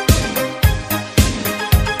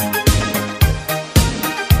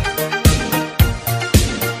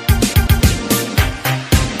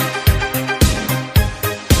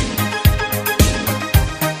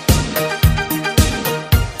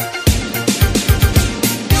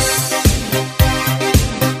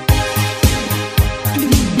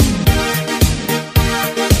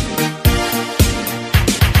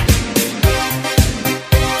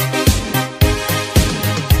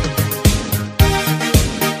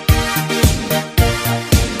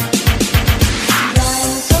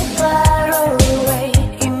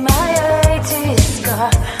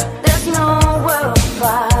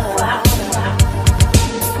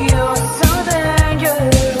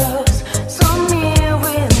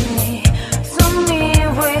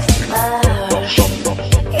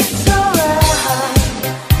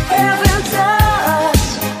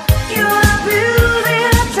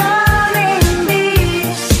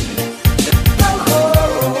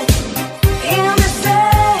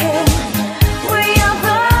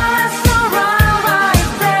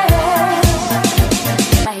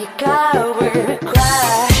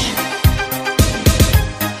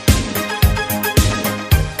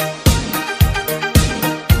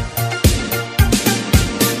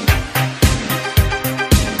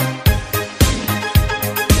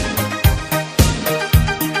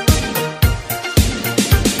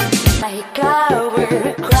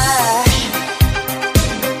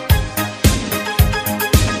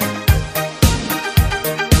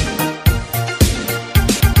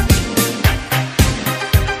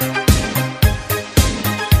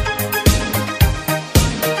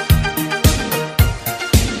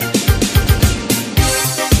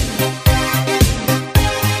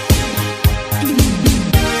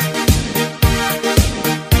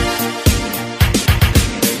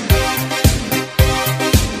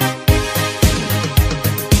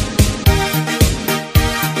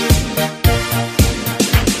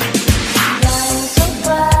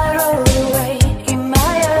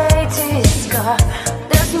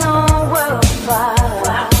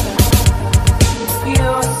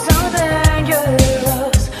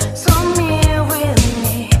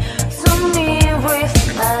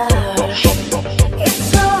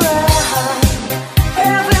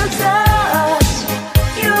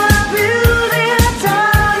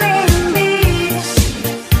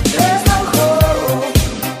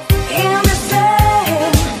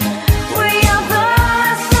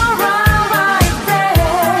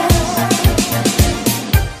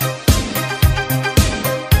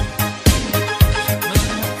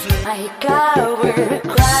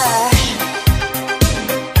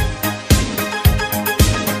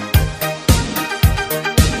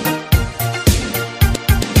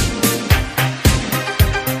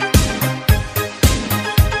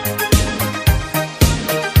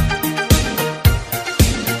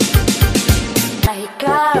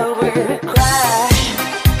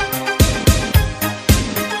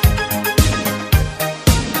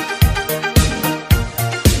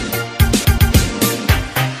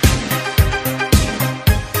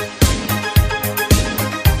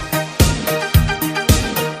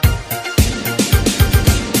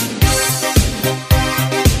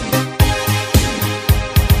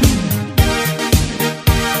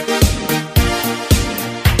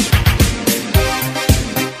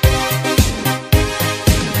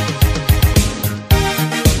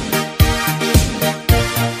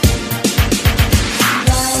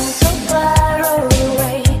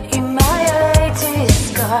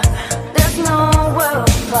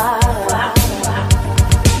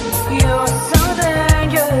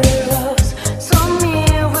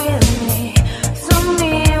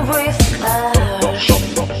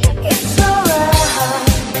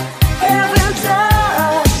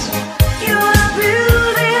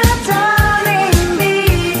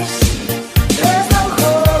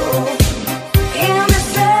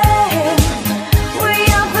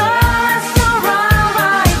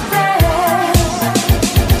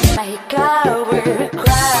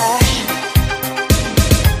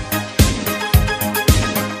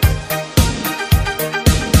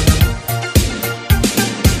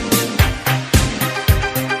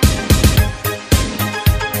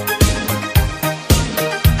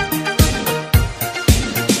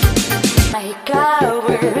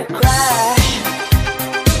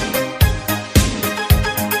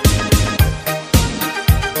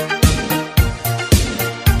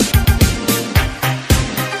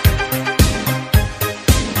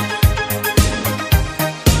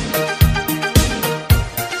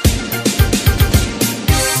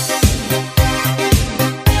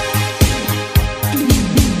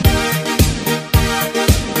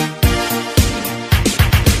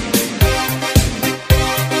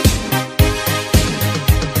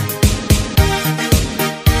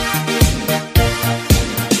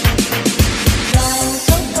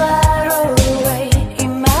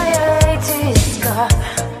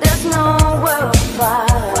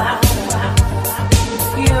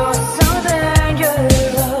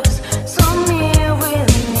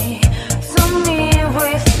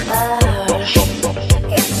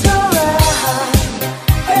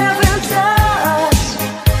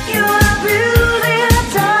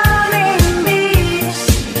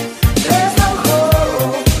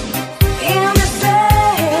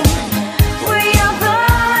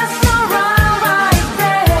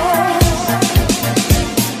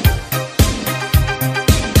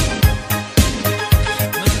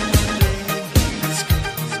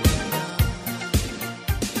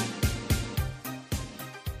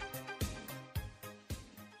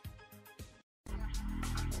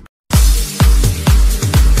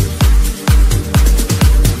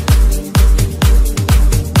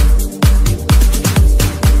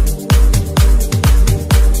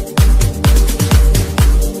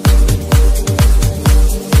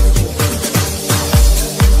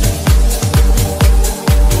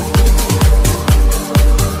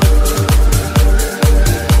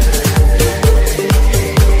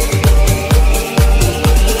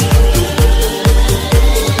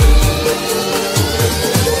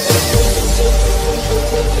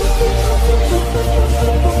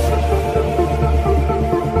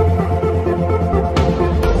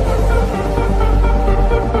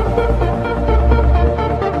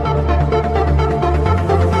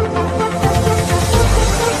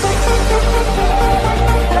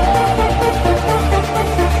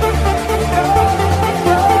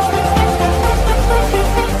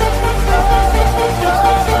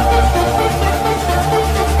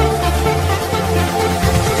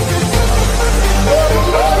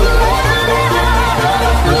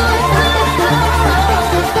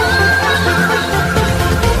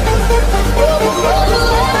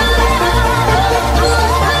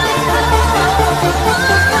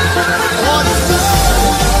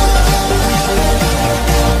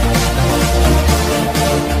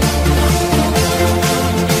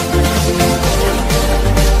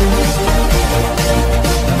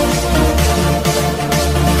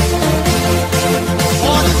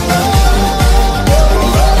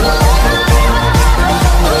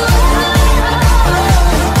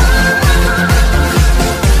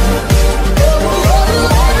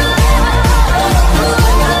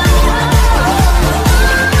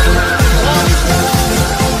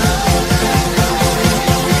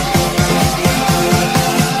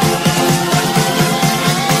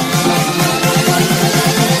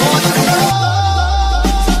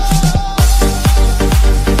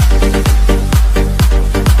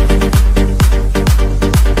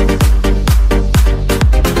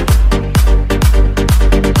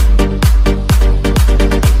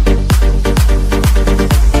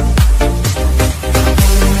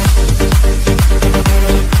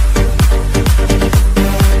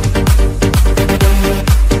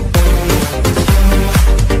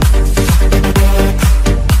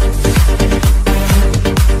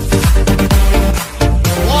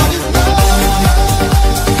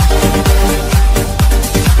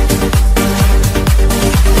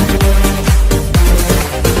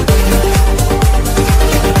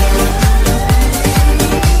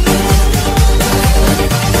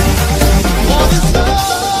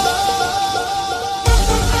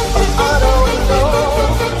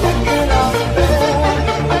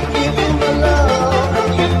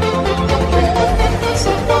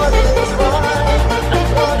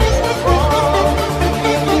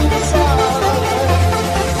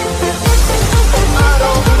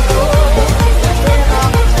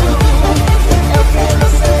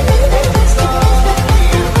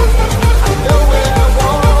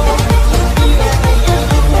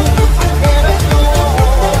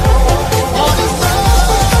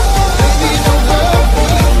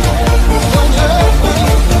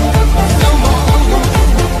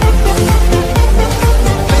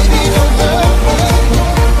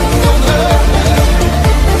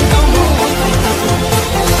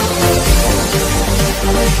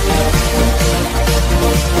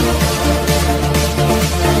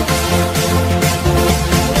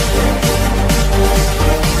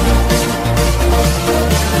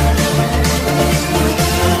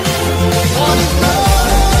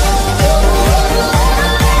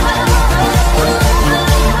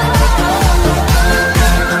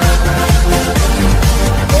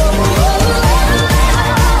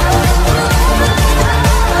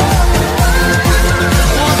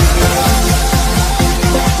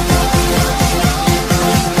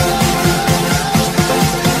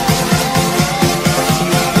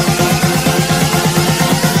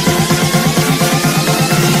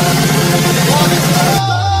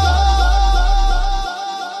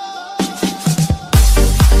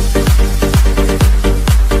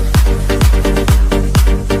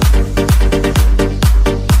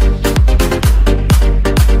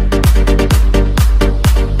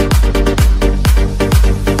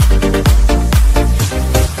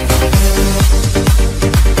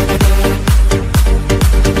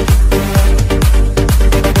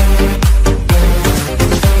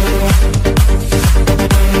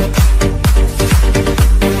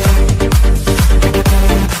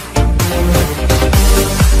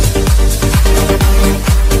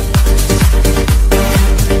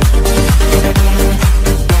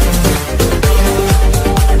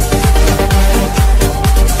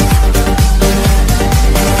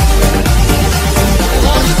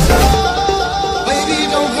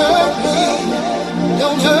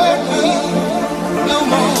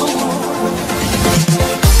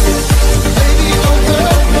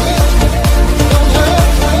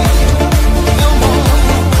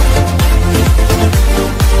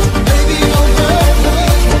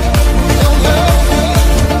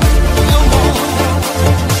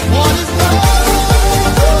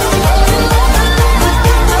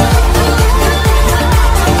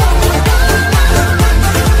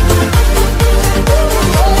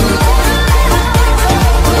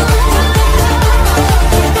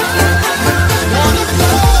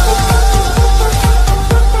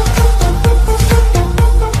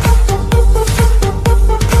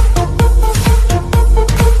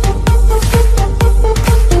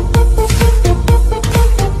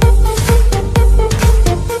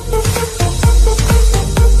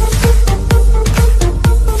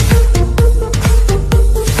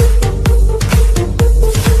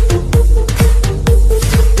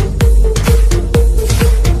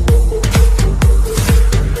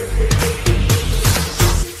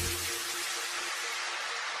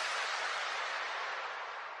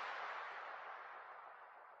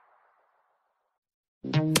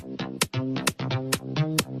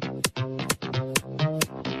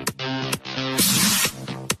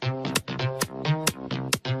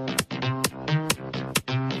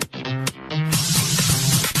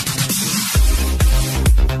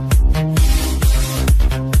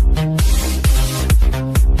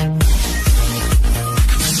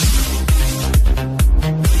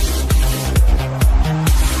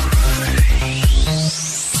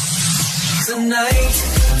 Tonight,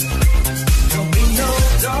 there'll be no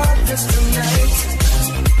darkness tonight.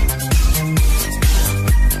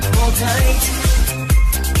 Hold tight,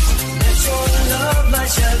 let your love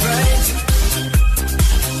light shine bright.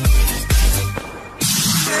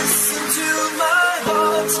 Listen to my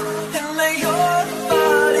heart and lay your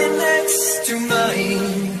body next to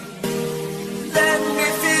mine. Let me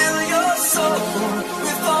fill your soul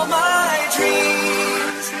with all my dreams.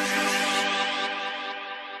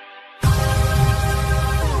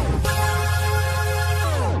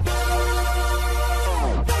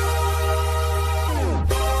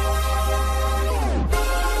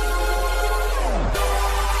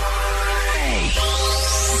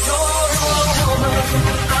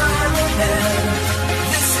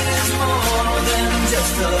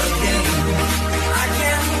 Just a game. I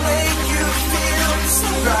can make you feel so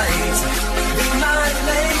right. Be my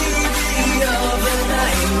lady of the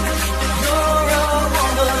night. You're a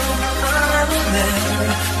woman, I'm a man.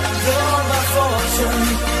 You're my fortune,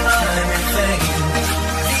 I'm your fame.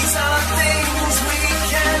 These are things we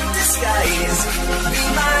can't disguise. Be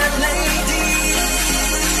my lady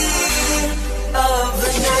of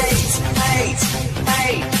the night.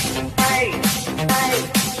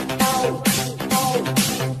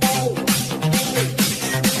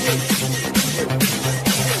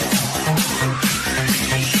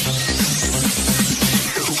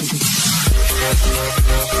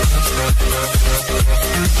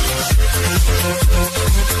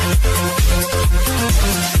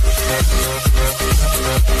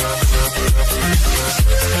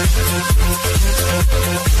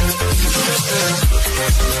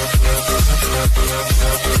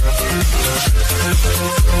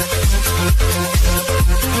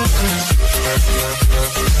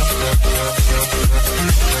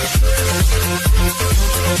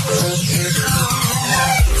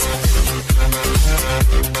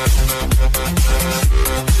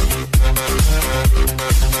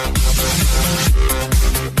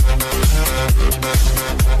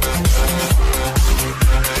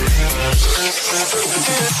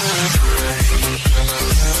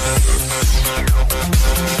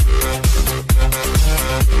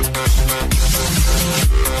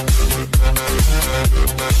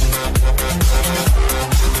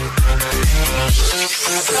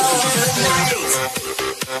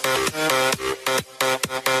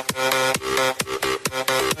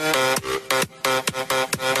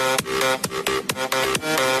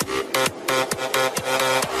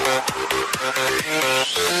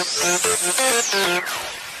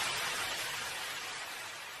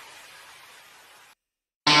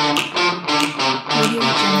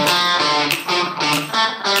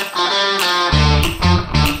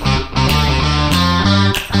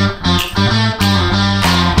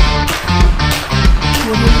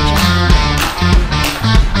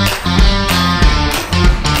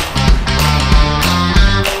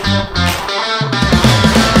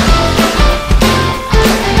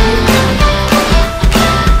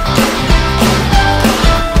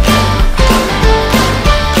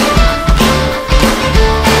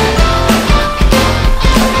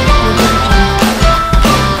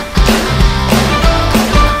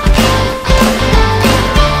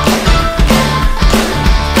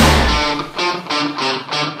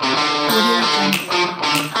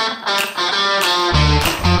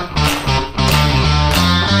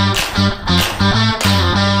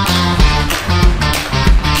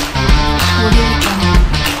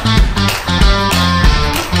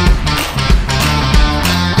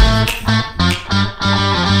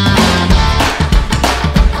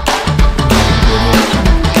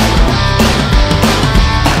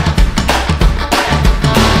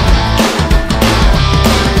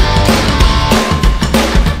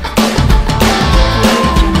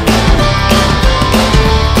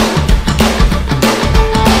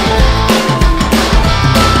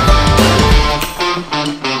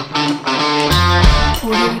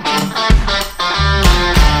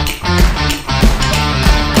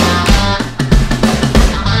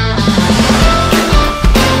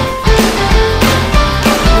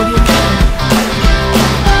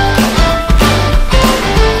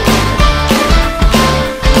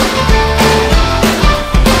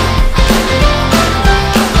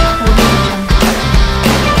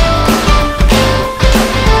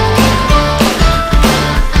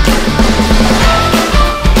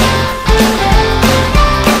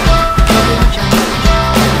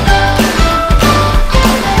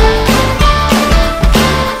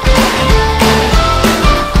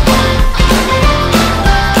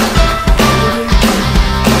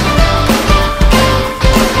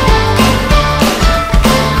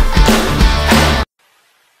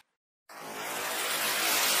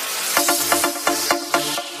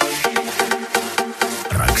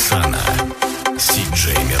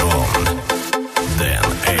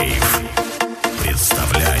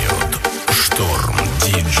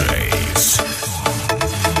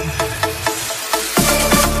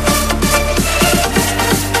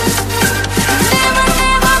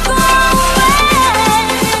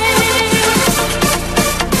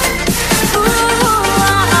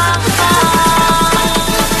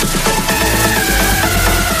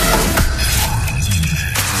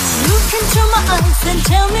 Then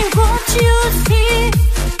tell me what you see.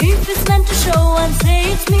 If it's meant to show, I'd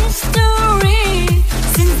say it's mystery.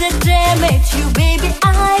 Since the day I met you, baby,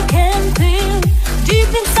 I can feel